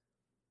founders.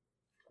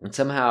 And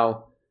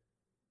somehow,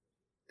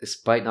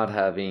 despite not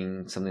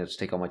having something to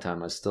take all my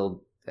time, I was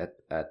still at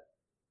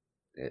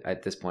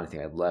this point, I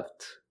think I'd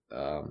left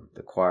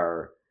the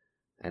acquirer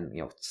and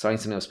starting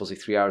something that was supposed to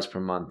be 3 hours per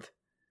month.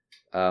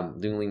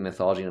 Doing lean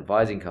methodology and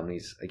advising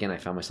companies, again, I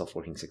found myself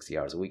working 60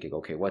 hours a week. I go,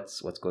 okay, what's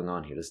going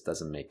on here? This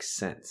doesn't make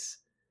sense.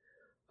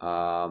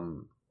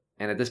 And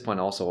at this point,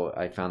 also,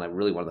 I found I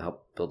really wanted to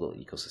help build an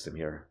ecosystem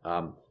here.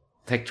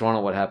 Tech Toronto,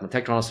 what happened?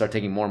 Tech Toronto started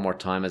taking more and more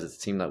time as it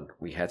seemed like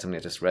we had something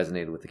that just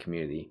resonated with the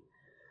community.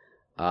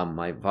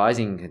 My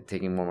advising had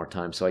taken more and more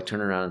time, so I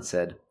turned around and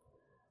said,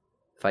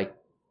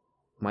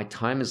 my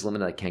time is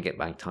limited, I can't get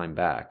my time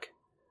back.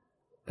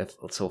 If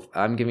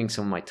I'm giving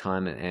some of my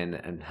time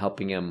and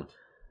helping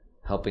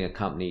a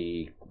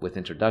company with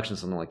introduction,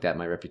 something like that,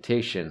 my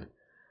reputation,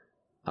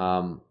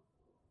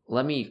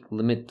 let me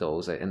limit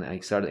those. And I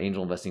started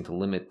angel investing to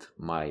limit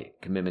my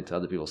commitment to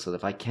other people. So that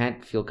if I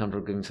can't feel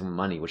comfortable giving someone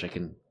money, which I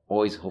can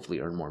always hopefully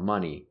earn more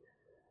money,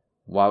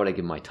 why would I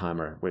give my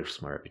time or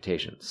risk my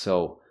reputation?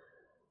 So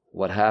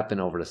what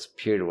happened over this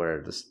period,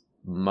 where this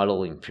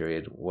muddling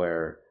period,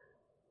 where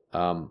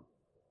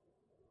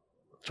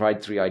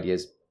tried 3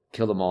 ideas,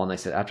 killed them all, and I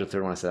said, after the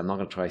third one, I said, I'm not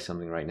going to try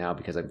something right now,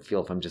 because I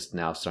feel if I'm just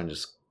now starting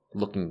just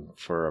looking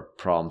for a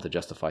problem to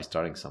justify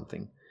starting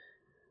something.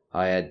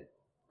 I had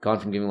gone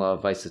from giving a lot of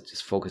advice to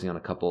just focusing on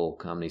a couple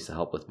companies to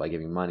help with by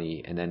giving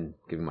money, and then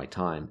giving my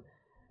time.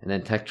 And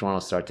then Tech Toronto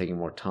started taking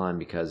more time,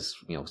 because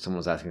someone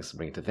was asking us to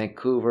bring it to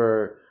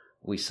Vancouver.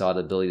 We saw the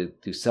ability to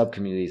do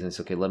sub-communities, and it's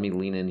okay, let me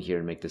lean in here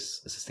and make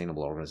this a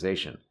sustainable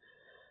organization.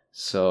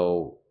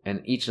 So,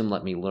 and each of them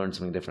let me learn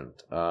something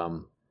different.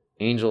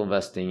 Angel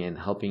investing and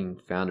helping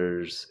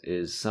founders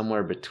is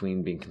somewhere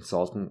between being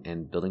consultant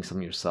and building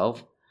something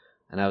yourself.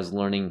 And I was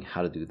learning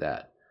how to do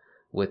that.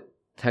 With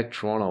Tech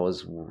Toronto, I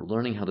was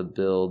learning how to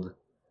build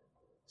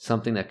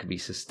something that could be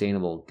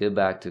sustainable, give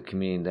back to a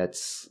community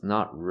that's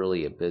not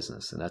really a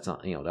business. And that's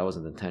not, that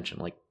wasn't the intention.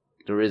 Like,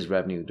 there is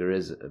revenue, there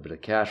is a bit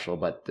of cash flow,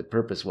 but the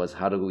purpose was,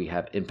 how do we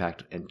have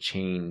impact and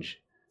change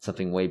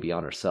something way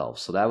beyond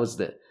ourselves? So that was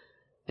the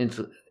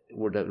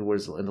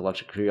where's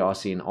intellectual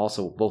curiosity, and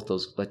also both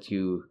those let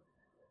you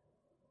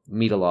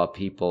meet a lot of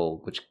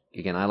people, which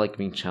again, I like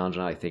being challenged,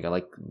 and I think I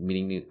like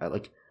meeting new, I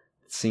like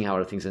seeing how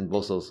other things, and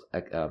both those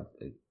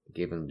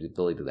gave them the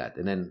ability to that.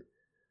 And then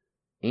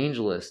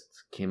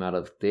AngelList came out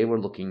of, they were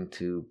looking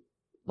to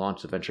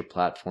launch the venture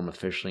platform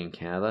officially in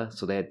Canada.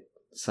 So they had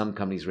some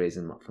companies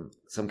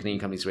some Canadian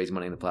companies raising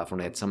money in the platform.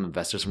 They had some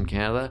investors from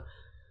Canada,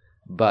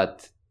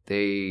 but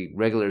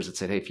regulators had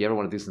said, hey, if you ever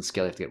want to do some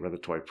scale, you have to get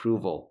regulatory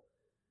approval.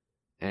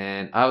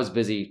 And I was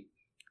busy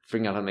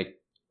figuring out how to make,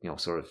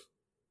 sort of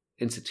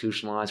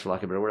institutionalized, for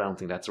lack of a better word. I don't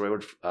think that's the right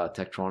word.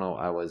 Tech Toronto,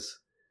 I was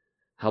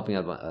helping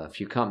out a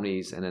few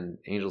companies, and then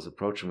Angels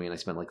approached me, and I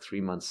spent like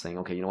 3 months saying,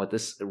 okay, you know what,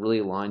 this really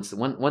aligns.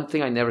 One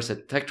thing I never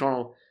said, Tech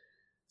Toronto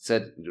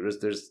said,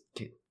 there's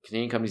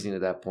Canadian companies need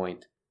at that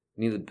point,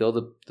 you need to build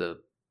the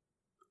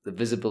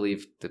visibility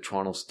of the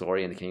Toronto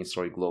story and the Canadian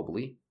story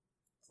globally.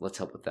 Let's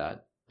help with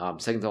that.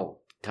 Second of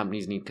all,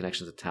 companies need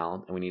connections to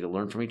talent, and we need to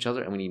learn from each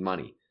other, and we need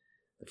money.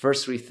 The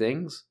first 3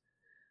 things,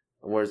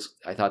 whereas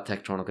I thought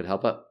Tech Toronto could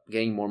help at,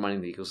 getting more money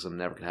in the ecosystem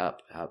never could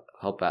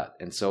help at.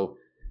 And so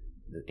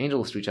the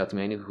AngelList reached out to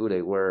me. I knew who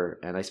they were,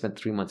 and I spent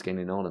 3 months getting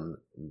to know them.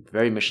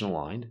 Very mission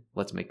aligned.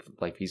 Let's make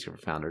life easier for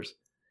founders.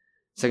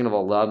 Second of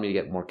all, allowed me to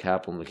get more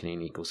capital in the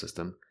Canadian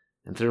ecosystem.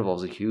 And third of all,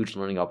 it was a huge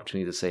learning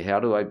opportunity to say, how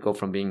do I go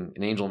from being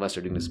an angel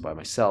investor doing this by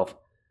myself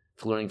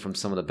to learning from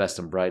some of the best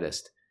and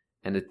brightest?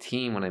 And the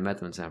team, when I met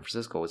them in San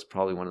Francisco, was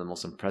probably one of the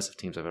most impressive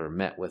teams I've ever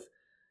met with.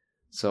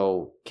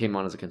 So came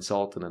on as a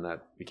consultant, and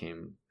that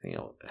became,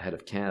 head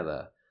of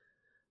Canada.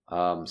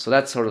 So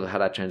that's sort of how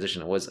that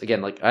transition was.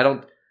 Again, like,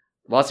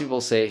 lots of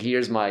people say,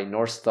 here's my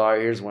North Star,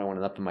 here's where I want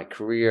to end up in my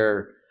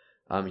career.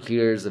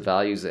 Here's the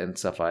values and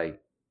stuff I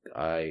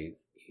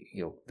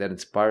that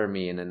inspire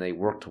me, and then they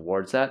work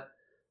towards that.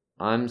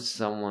 I'm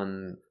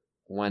someone,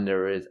 when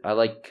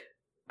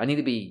I need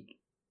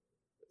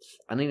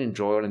to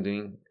enjoy what I'm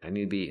doing. I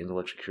need to be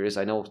intellectually curious.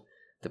 I know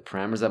the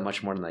parameters that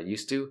much more than I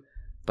used to,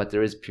 but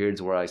there is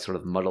periods where I sort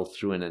of muddle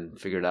through and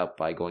figure it out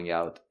by going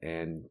out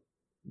and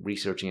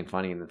researching and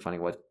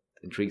finding what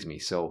intrigues me.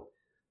 So,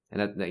 and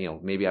that,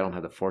 maybe I don't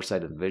have the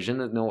foresight and vision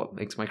to know what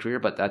makes my career,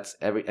 but that's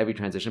every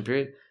transition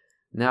period.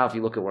 Now, if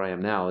you look at where I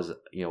am now, is,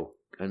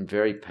 I'm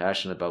very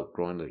passionate about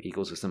growing the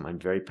ecosystem. I'm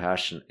very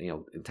passionate,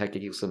 in tech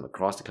ecosystem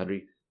across the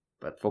country,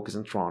 but focus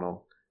in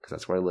Toronto because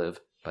that's where I live,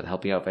 but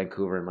helping out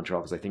Vancouver and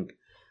Montreal, because I think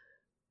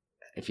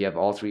if you have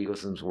all 3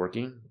 ecosystems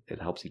working,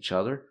 it helps each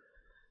other.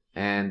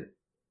 And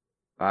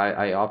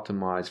I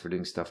optimize for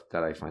doing stuff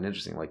that I find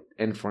interesting. Like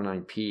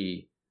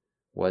N49P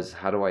was,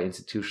 how do I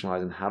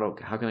institutionalize, and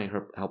how can I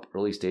help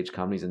early stage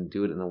companies and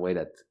do it in a way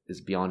that is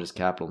beyond just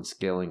capital and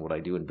scaling what I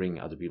do and bringing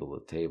other people to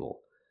the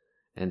table.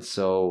 And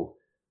so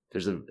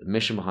there's a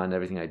mission behind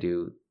everything I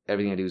do.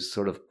 Everything I do is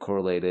sort of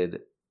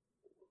correlated.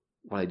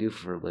 What I do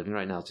for a living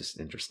right now is just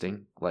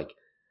interesting. Like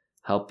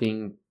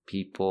helping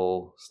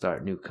people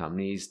start new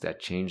companies that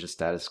change the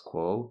status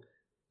quo.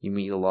 You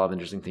meet a lot of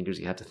interesting thinkers.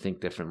 You have to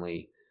think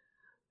differently.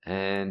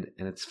 And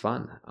it's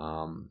fun.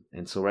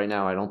 And so right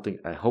now,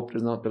 I hope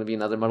there's not going to be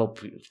another muddle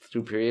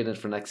through period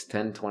for the next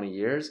 10, 20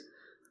 years.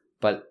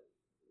 But,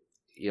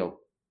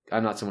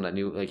 I'm not someone that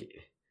knew, like,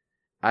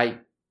 I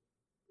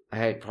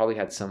probably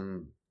had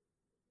some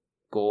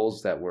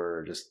goals that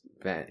were just,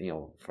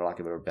 for lack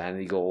of a better,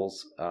 vanity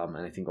goals. And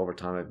I think over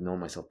time I've known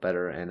myself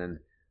better. And then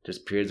there's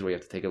periods where you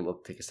have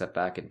to take a step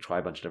back and try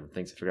a bunch of different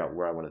things to figure out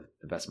where I want to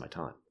invest my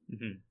time.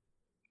 Mm-hmm.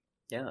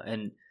 Yeah.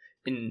 And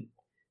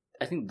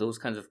I think those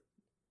kinds of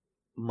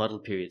muddle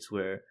periods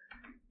where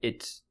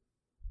it's,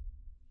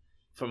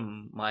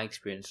 from my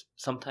experience,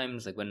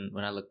 sometimes like when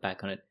I look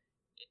back on it,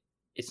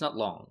 it's not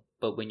long,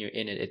 but when you're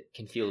in it, it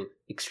can feel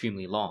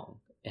extremely long.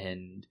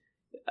 And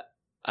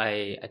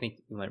I think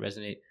you might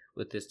resonate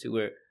with this too,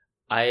 where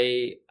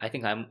I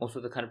think I'm also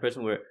the kind of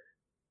person where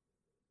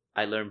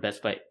I learn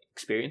best by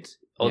experience.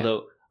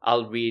 Although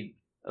I'll read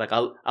like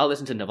I'll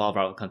listen to Naval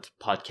Ravikant's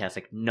podcast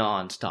like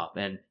nonstop,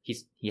 and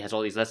he has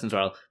all these lessons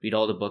where I'll read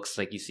all the books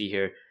like you see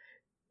here,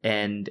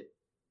 and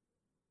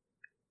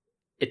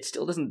it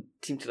still doesn't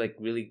seem to like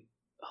really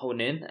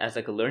hone in as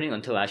like a learning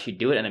until I actually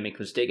do it and I make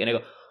a mistake and I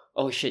go,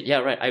 oh shit, yeah,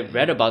 right, I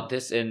read about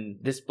this in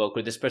this book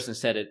or this person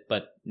said it,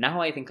 but now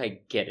I think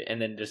I get it.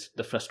 And then there's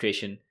the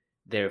frustration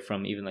there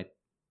from even like,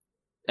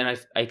 and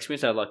I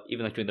experienced that a lot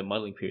even like during the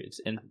modeling periods.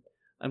 And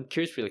I'm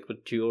curious for like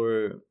what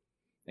your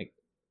like,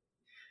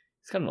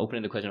 it's kind of an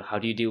open-ended question. How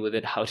do you deal with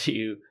it?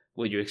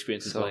 What your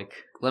experience is like?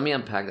 Let me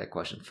unpack that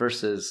question.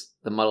 First is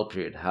the muddle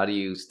period. How do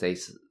you stay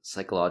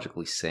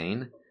psychologically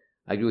sane?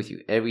 I agree with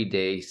you. Every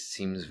day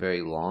seems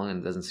very long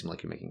and it doesn't seem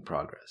like you're making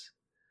progress.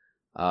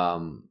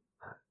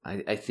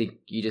 I think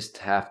you just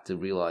have to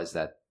realize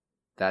that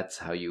that's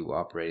how you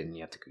operate, and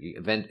you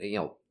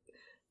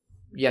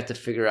have to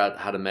figure out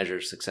how to measure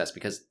success,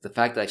 because the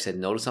fact that I've said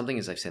no to something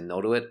is I've said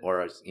no to it,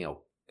 or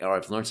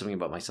I've learned something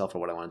about myself or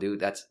what I want to do.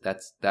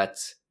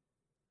 That's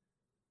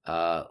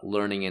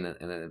learning and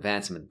an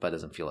advancement, but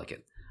doesn't feel like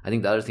it. I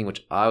think the other thing,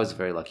 which I was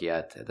very lucky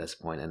at this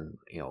point, and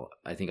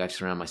I think I've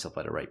surrounded myself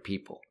by the right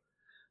people.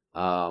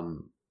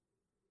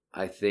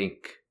 I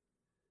think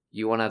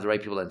you want to have the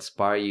right people that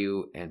inspire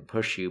you and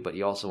push you, but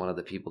you also want to have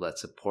the people that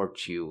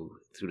support you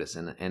through this.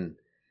 And it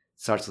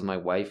starts with my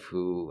wife,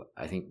 who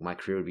I think my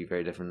career would be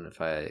very different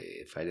if I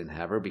didn't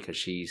have her, because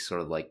she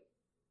sort of like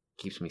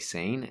keeps me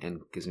sane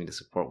and gives me the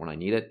support when I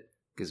need it,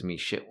 gives me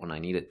shit when I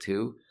need it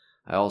too.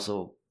 I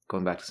also,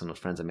 going back to some of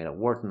the friends I made at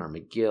Wharton or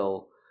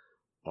McGill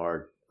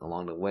or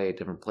along the way at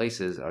different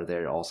places, are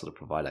there also to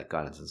provide that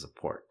guidance and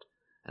support.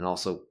 And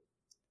also,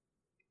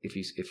 if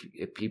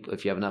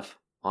you have enough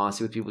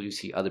honesty with people, you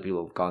see other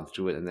people have gone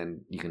through it, and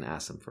then you can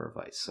ask them for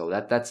advice. So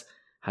that's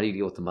how do you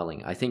deal with the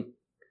muddling. I think,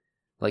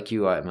 like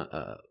you, I'm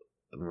a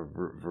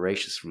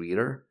voracious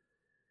reader,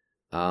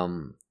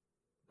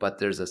 but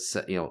there's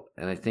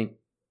and I think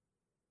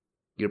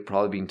you're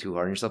probably being too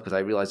hard on yourself, because I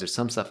realize there's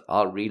some stuff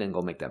I'll read and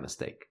go make that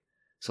mistake.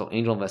 So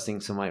angel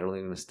investing, some of my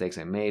early mistakes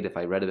I made, if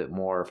I read a bit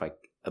more, if I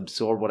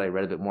absorbed what I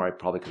read a bit more, I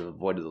probably could have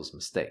avoided those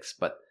mistakes.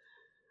 But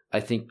I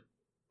think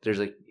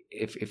there's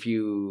if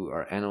you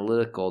are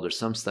analytical, there's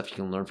some stuff you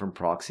can learn from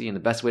proxy, and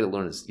the best way to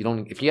learn is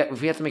if we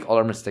have to make all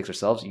our mistakes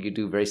ourselves, you could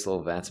do very slow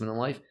advancement in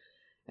life.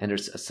 And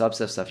there's a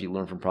subset of stuff you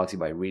learn from proxy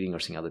by reading or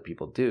seeing other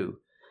people do.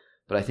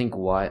 But I think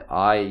why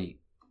I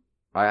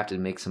have to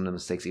make some of the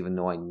mistakes, even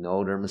though I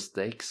know they're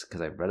mistakes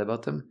because I've read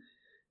about them,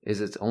 is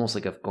it's almost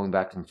like going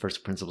back from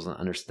first principles and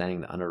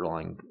understanding the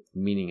underlying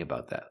meaning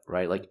about that,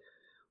 right? Like,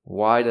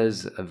 why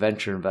does a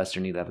venture investor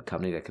need to have a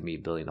company that can be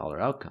 $1 billion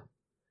outcome?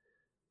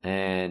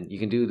 And you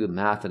can do the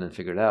math and then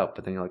figure it out,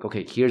 but then you're like,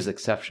 okay, here's the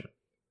exception.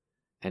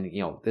 And,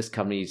 this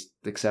company's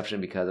the exception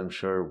because I'm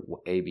sure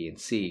A, B, and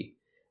C.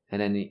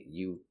 And then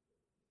you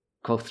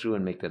go through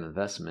and make that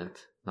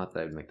investment. Not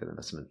that I would make that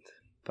investment,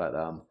 but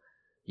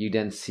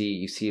you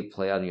see it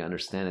play out and you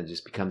understand it. It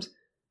just becomes,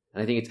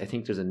 and I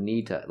think there's a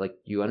need to, like,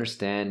 you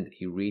understand,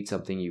 you read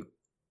something, you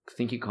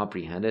think you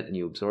comprehend it and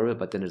you absorb it,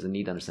 but then there's a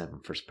need to understand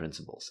from first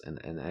principles.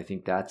 And I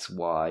think that's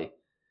why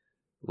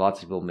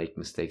lots of people make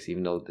mistakes,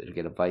 even though they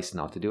get advice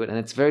not to do it. And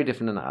it's very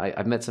different.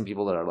 I've met some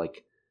people that are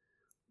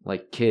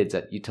like kids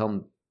that you tell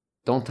them,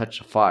 don't touch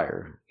a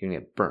fire, you're going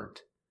to get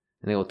burnt.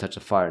 And they will touch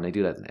a fire, and they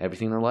do that in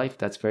everything in their life.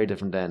 That's very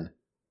different than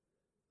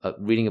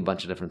reading a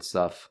bunch of different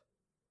stuff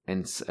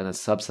and a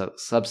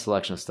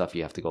sub-selection of stuff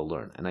you have to go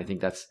learn. And I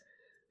think that's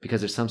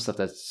because there's some stuff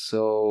that's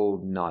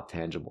so not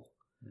tangible,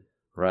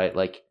 right?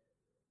 Like,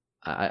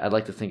 I'd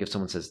like to think if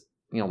someone says,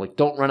 like,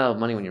 don't run out of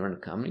money when you run a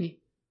company,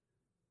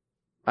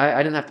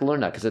 I didn't have to learn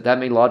that because that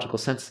made logical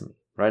sense to me,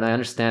 right? And I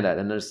understand that.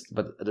 And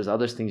there's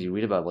other things you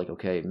read about, like,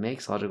 okay, it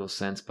makes logical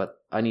sense, but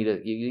you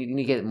need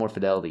to get more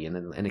fidelity,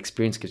 and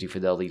experience gives you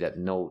fidelity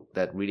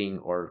that reading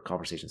or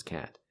conversations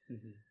can't.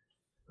 Mm-hmm.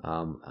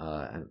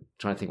 I'm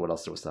trying to think what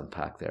else there was to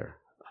unpack there.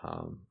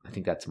 I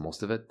think that's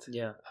most of it.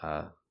 Yeah.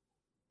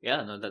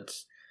 No,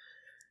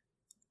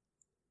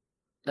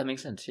 that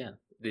makes sense. Yeah.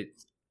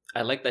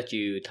 I like that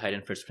you tied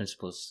in first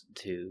principles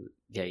to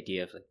the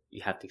idea of, like,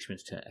 you have the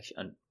experience to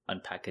actually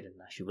unpack it and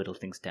actually whittle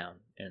things down.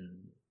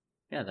 And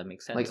yeah, that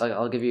makes sense. Like,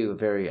 I'll give you a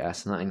very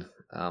asinine.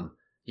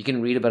 You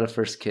can read about a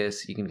first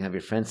kiss. You can have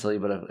your friends tell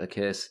you about a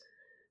kiss.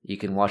 You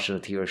can watch it on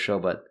a TV show,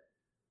 but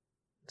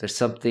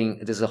there's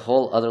a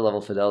whole other level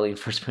of fidelity in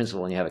first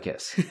principle when you have a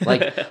kiss.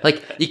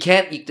 Like you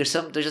can't. There's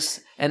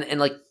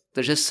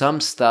just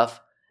some stuff,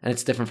 and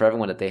it's different for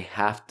everyone that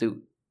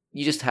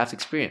you just have to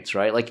experience,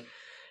 right? Like,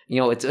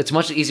 it's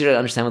much easier to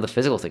understand with a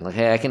physical thing. Like,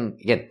 hey, I can,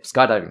 again,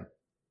 skydiving.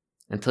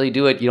 Until you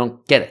do it, you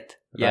don't get it,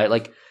 right? Yeah.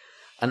 Like,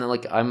 and then,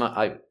 like, I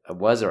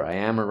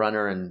am a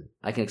runner, and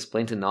I can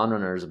explain to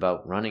non-runners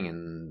about running,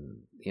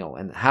 and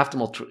and half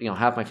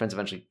my friends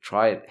eventually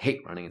try it,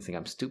 hate running, and think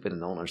I'm stupid and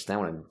don't understand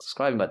what I'm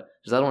describing. But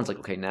there's other ones like,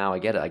 okay, now I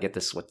get it. I get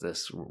what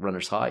this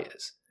runner's high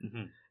is,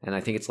 mm-hmm. And I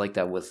think it's like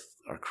that with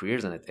our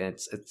careers, and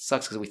it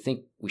sucks because we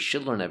think we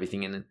should learn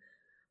everything and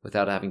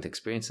without having to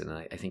experience it. And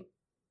I think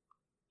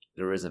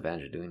there is an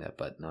advantage of doing that,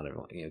 but not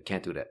everyone. You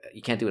can't do it.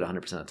 You can't do it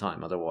 100% of the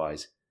time.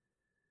 Otherwise,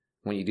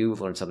 when you do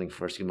learn something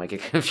first, you might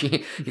get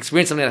confused.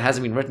 Experience something that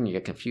hasn't been written, you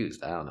get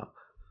confused. I don't know.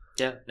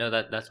 Yeah, no,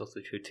 that's also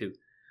true too.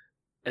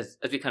 As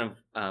we kind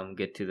of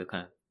get to the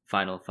kind of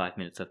final 5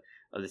 minutes of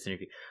this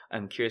interview,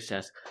 I'm curious to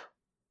ask,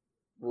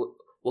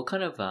 what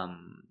kind of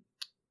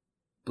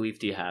belief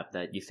do you have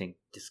that you think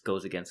just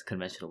goes against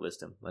conventional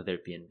wisdom, whether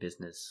it be in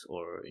business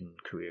or in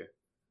career?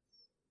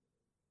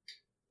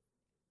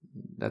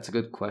 That's a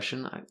good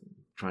question. I'm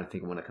trying to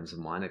think of when it comes to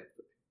mind.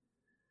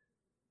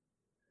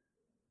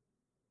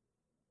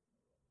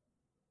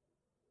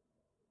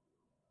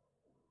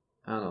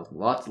 I don't know.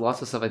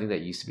 Lots of stuff I think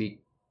that used to be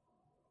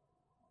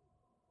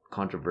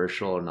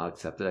controversial or not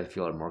accepted, I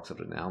feel are more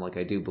accepted now. Like,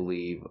 I do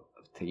believe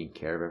taking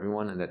care of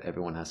everyone and that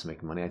everyone has to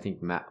make money. I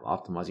think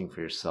optimizing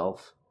for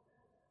yourself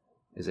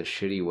is a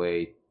shitty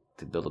way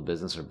to build a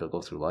business or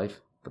go through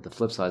life. But the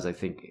flip side is, I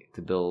think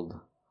a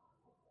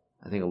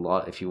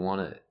lot, if you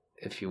want to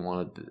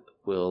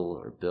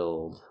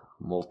build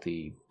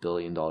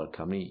multi-billion-dollar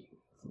company,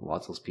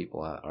 lots of those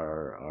people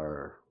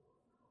are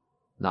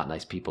not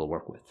nice people to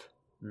work with.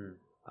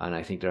 And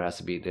I think there has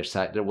to be,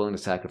 they're willing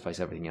to sacrifice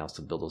everything else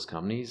to build those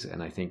companies.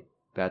 And I think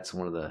that's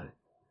one of the,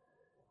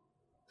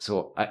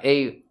 so I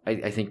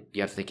think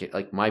you have to think,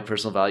 like, my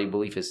personal value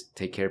belief is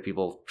take care of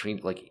people,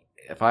 treat, like,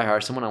 if I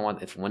hire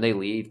someone, if when they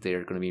leave,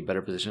 they're going to be in a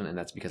better position. And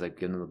that's because I've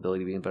given them the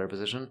ability to be in a better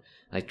position. And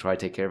I try to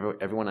take care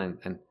of everyone.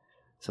 And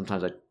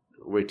sometimes I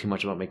worry too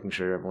much about making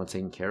sure everyone's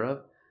taken care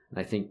of. And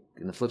I think,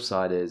 and the flip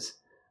side is,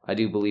 I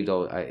do believe,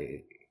 though,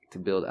 to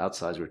build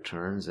outsized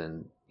returns,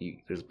 and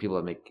there's people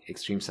that make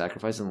extreme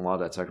sacrifices, and a lot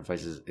of that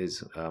sacrifice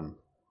is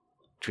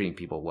treating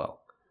people well.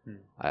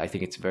 I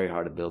think it's very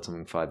hard to build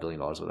something $5 billion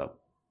without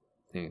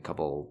with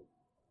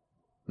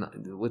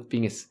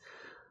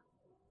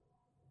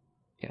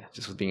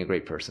being a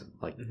great person,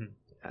 like,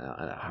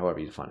 however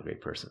you define a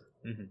great person.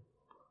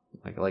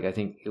 Like I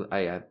think I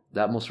have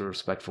that most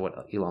respect for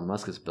what Elon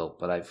Musk has built,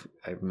 but I've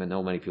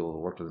known many people who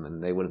worked with him,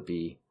 and they wouldn't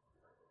be.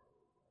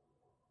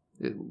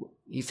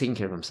 He's taking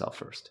care of himself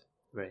first,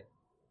 right?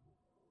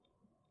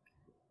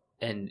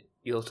 And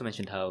you also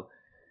mentioned how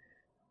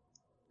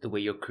the way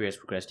your career has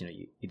progressed,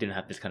 you didn't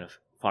have this kind of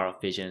far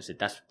off vision. So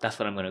that's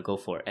what I'm going to go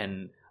for.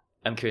 And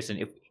I'm curious, and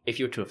if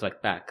you were to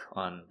reflect back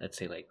on, let's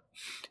say, like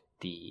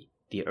the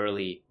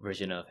early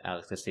version of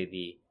Alex, let's say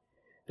the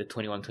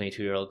 21,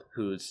 22-year-old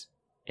who's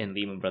in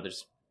Lehman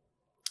Brothers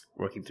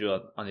working through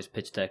on his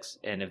pitch decks,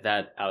 and if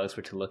that Alex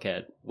were to look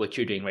at what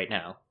you're doing right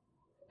now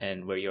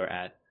and where you're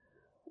at,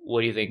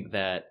 what do you think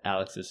that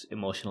Alex's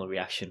emotional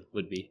reaction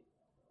would be?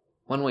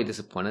 One way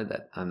disappointed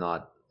that I'm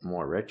not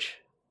more rich.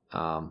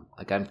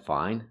 Like, I'm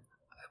fine,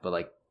 but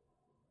like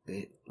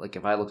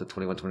if I looked at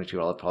 21,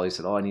 22-year-old, I'd probably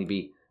said, oh, I need to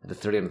be at the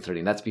 30 and the 30.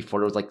 And that's before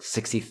there was like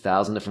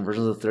 60,000 different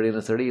versions of the 30 and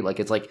the 30. Like,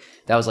 it's like,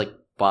 that was like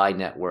by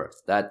net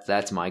worth.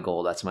 That's my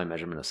goal. That's my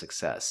measurement of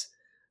success.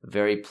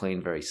 Very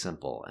plain, very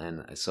simple.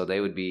 And so they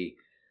would be,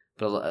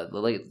 but at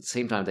the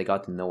same time, they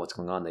got to know what's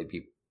going on.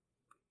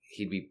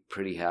 He'd be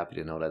pretty happy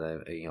to know that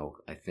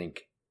I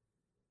think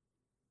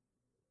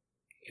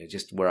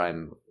just where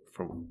I'm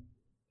from,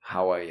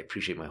 how I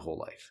appreciate my whole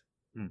life.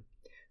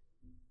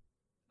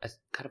 As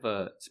kind of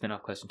a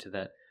spin-off question to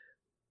that,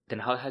 then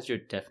how has your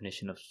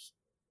definition of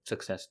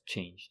success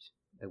changed?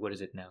 Like, what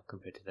is it now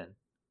compared to then?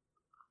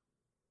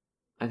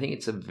 I think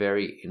it's a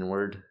very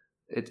inward.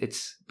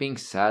 It's being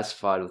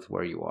satisfied with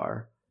where you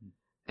are.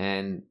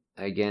 And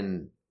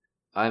again,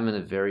 I'm in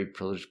a very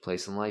privileged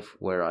place in life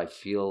where I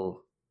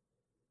feel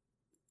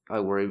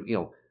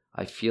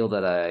I feel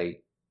that I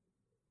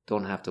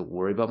don't have to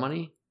worry about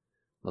money.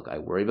 Look, I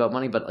worry about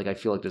money, but like, I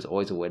feel like there's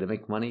always a way to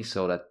make money,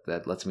 so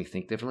that lets me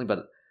think differently.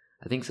 But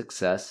I think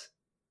success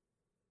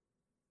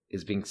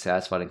is being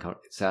satisfied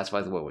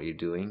with what you're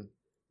doing,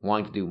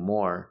 wanting to do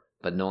more,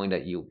 but knowing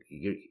that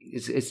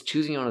it's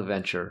choosing your own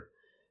adventure,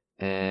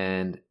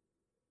 and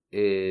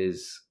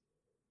is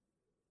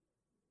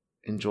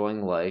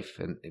enjoying life,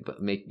 but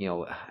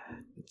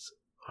it's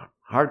a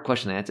hard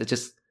question to answer.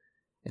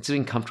 It's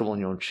being comfortable in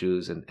your own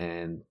shoes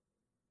and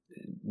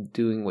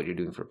doing what you're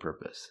doing for a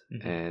purpose,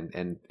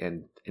 and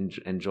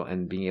enjoy,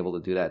 and being able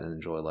to do that and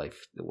enjoy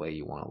life the way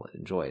you want to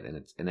enjoy it.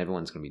 And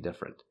everyone's going to be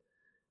different,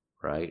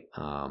 right?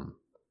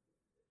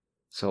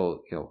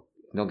 So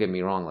don't get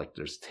me wrong. Like,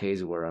 there's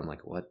days where I'm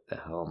like, what the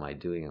hell am I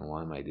doing, and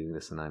why am I doing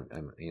this? And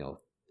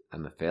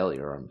I'm a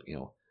failure.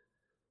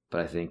 But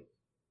I think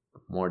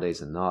more days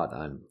than not,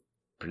 I'm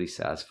pretty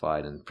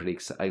satisfied and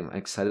I'm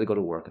excited to go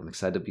to work. I'm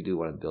excited to do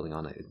what I'm building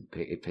on.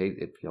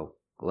 It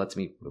lets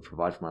me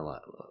provide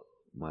for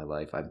my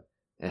life. I'm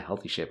in a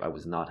healthy shape. I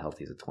was not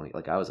healthy as a 20.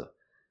 Like, I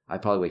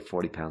probably weigh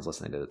 40 pounds less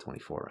than I did at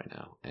 24 right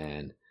now.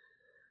 And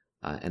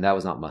that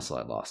was not muscle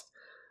I lost.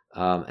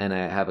 And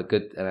I have a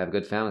good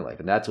family life,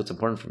 and that's what's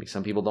important for me.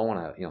 Some people don't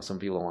want to, some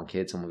people don't want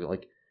kids. Some people,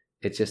 like,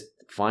 it's just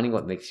finding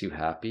what makes you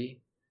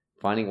happy,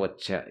 finding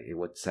what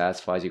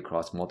satisfies you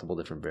across multiple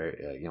different,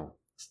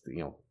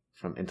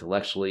 from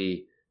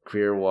intellectually,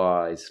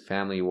 career-wise,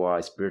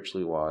 family-wise,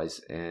 spiritually-wise,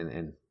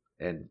 and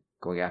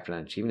going after that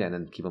and achieving that, and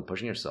then keep on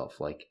pushing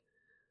yourself. Like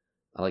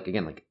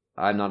again, like,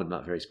 I'm not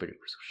a very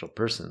spiritual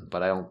person,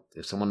 but I don't.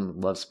 If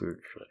someone loves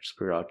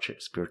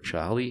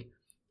spirituality,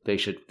 they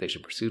should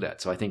pursue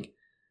that. So I think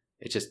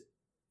it's just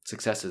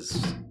success is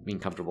being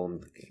comfortable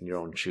in your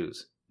own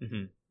shoes.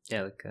 Mm-hmm.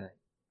 Yeah, like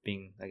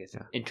being, I guess,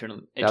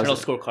 internal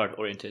scorecard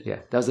oriented. Yeah,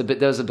 that was a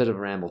bit of a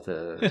ramble at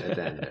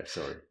the end there.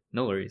 Sorry.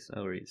 No worries.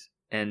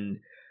 And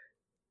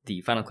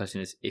the final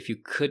question is: if you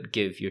could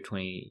give your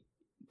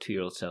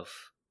 22-year-old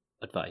self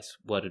advice,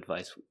 what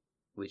advice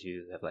would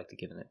you have liked to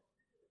give it?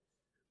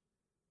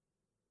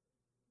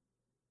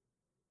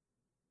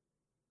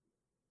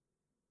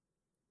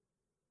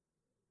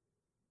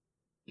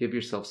 Give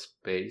yourself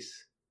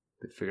space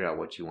to figure out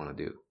what you want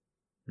to do.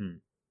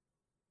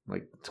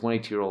 Like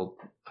 22-year-old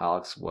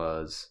Alex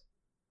was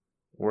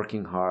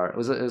working hard. It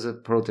was a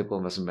prototypical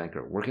investment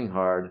banker, working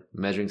hard,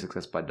 measuring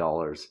success by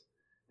dollars,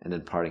 and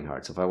then partying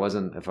hard. So if I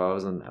wasn't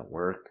at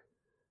work,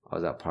 I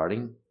was out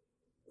partying.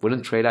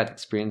 Wouldn't trade that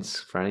experience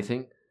for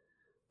anything,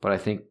 but I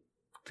think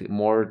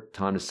more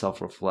time to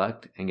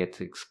self-reflect and get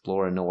to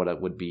explore and know what I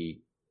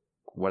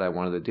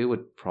wanted to do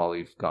would probably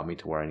have got me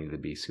to where I needed to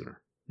be sooner.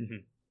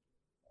 Mm-hmm.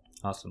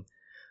 Awesome.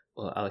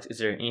 Well, Alex, is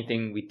there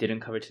anything we didn't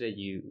cover today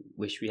you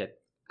wish we had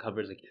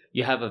covered? Like,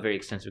 you have a very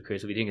extensive career,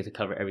 so we didn't get to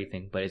cover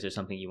everything, but is there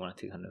something you wanted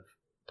to kind of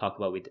talk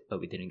about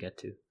but we didn't get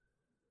to?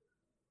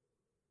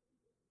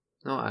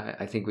 No,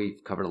 I think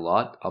we've covered a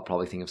lot. I'll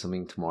probably think of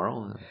something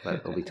tomorrow, but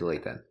it'll be too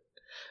late then.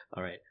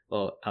 All right.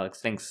 Well,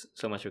 Alex, thanks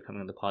so much for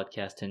coming on the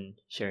podcast and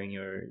sharing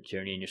your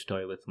journey and your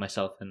story with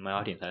myself and my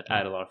audience. I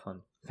had a lot of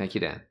fun. Thank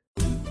you, Dan.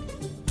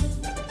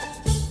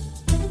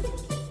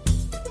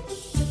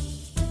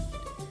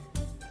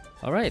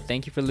 All right.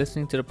 Thank you for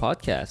listening to the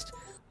podcast.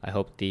 I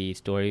hope the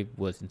story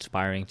was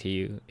inspiring to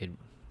you.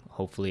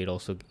 Hopefully it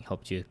also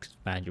helped you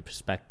expand your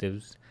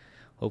perspectives.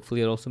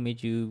 Hopefully it also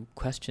made you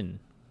question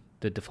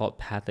the default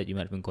path that you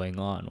might have been going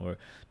on, or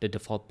the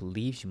default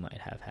beliefs you might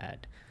have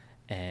had.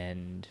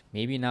 And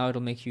maybe now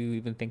it'll make you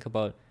even think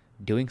about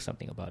doing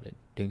something about it,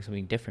 doing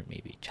something different,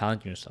 maybe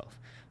challenging yourself,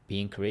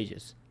 being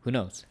courageous. Who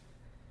knows?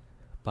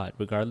 But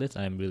regardless,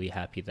 I'm really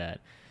happy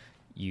that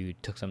you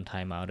took some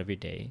time out of your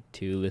day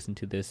to listen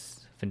to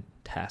this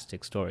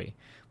fantastic story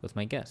with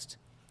my guest.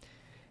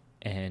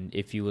 And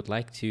if you would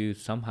like to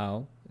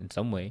somehow, in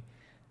some way,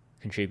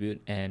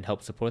 contribute and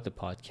help support the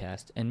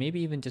podcast, and maybe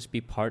even just be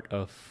part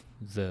of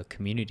the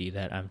community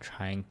that I'm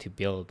trying to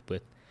build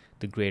with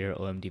the greater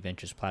OMD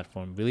Ventures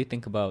platform, really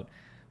think about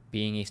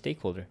being a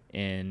stakeholder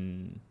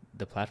in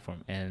the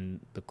platform. And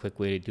the quick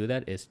way to do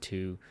that is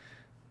to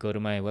go to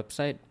my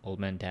website,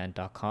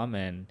 oldmandan.com,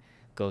 and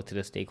go to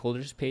the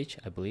stakeholders page.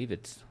 I believe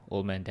it's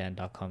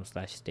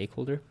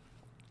oldmandan.com/stakeholder.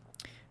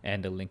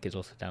 And the link is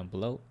also down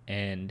below.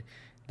 And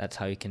that's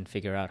how you can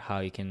figure out how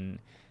you can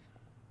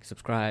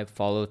subscribe,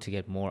 follow to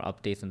get more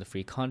updates on the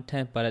free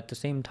content, but at the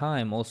same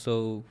time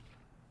also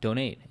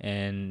donate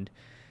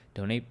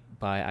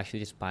by actually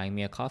just buying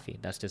me a coffee.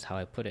 That's just how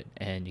I put it.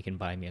 And you can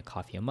buy me a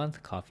coffee a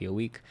month, coffee a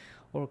week,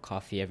 or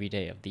coffee every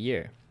day of the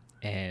year.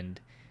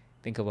 And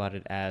think about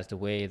it as the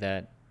way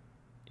that,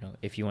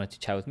 if you wanted to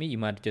chat with me, you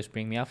might just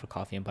bring me out for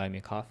coffee and buy me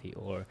a coffee.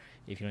 Or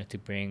if you wanted to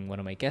bring one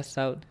of my guests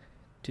out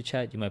to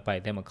chat, you might buy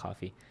them a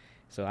coffee.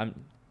 So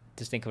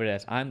just think of it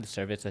as I'm the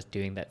service that's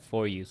doing that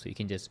for you, so you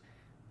can just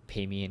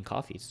pay me in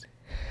coffees.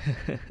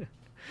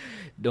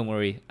 Don't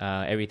worry,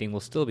 everything will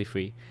still be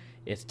free.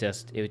 It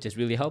would just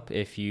really help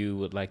if you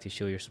would like to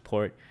show your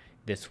support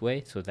this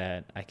way, so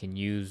that I can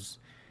use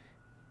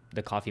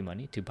the coffee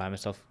money to buy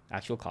myself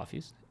actual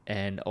coffees,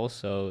 and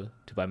also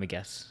to buy my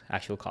guests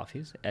actual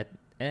coffees,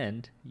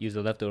 and use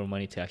the leftover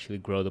money to actually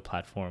grow the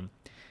platform,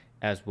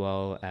 as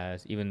well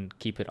as even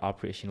keep it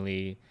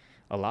operationally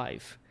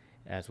alive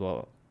as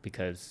well,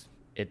 because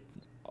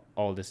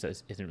all this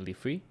isn't really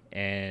free,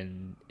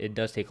 and it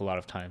does take a lot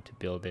of time to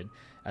build it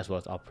as well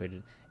as operate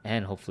it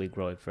and hopefully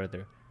grow it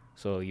further.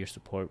 So your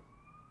support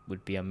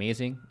would be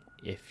amazing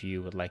if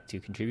you would like to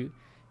contribute.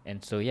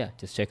 And so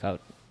just check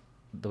out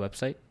the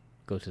website,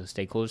 go to the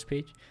stakeholders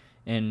page,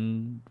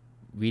 and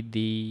read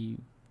the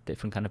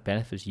different kind of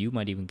benefits you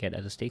might even get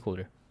as a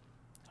stakeholder.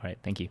 All right,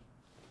 thank you.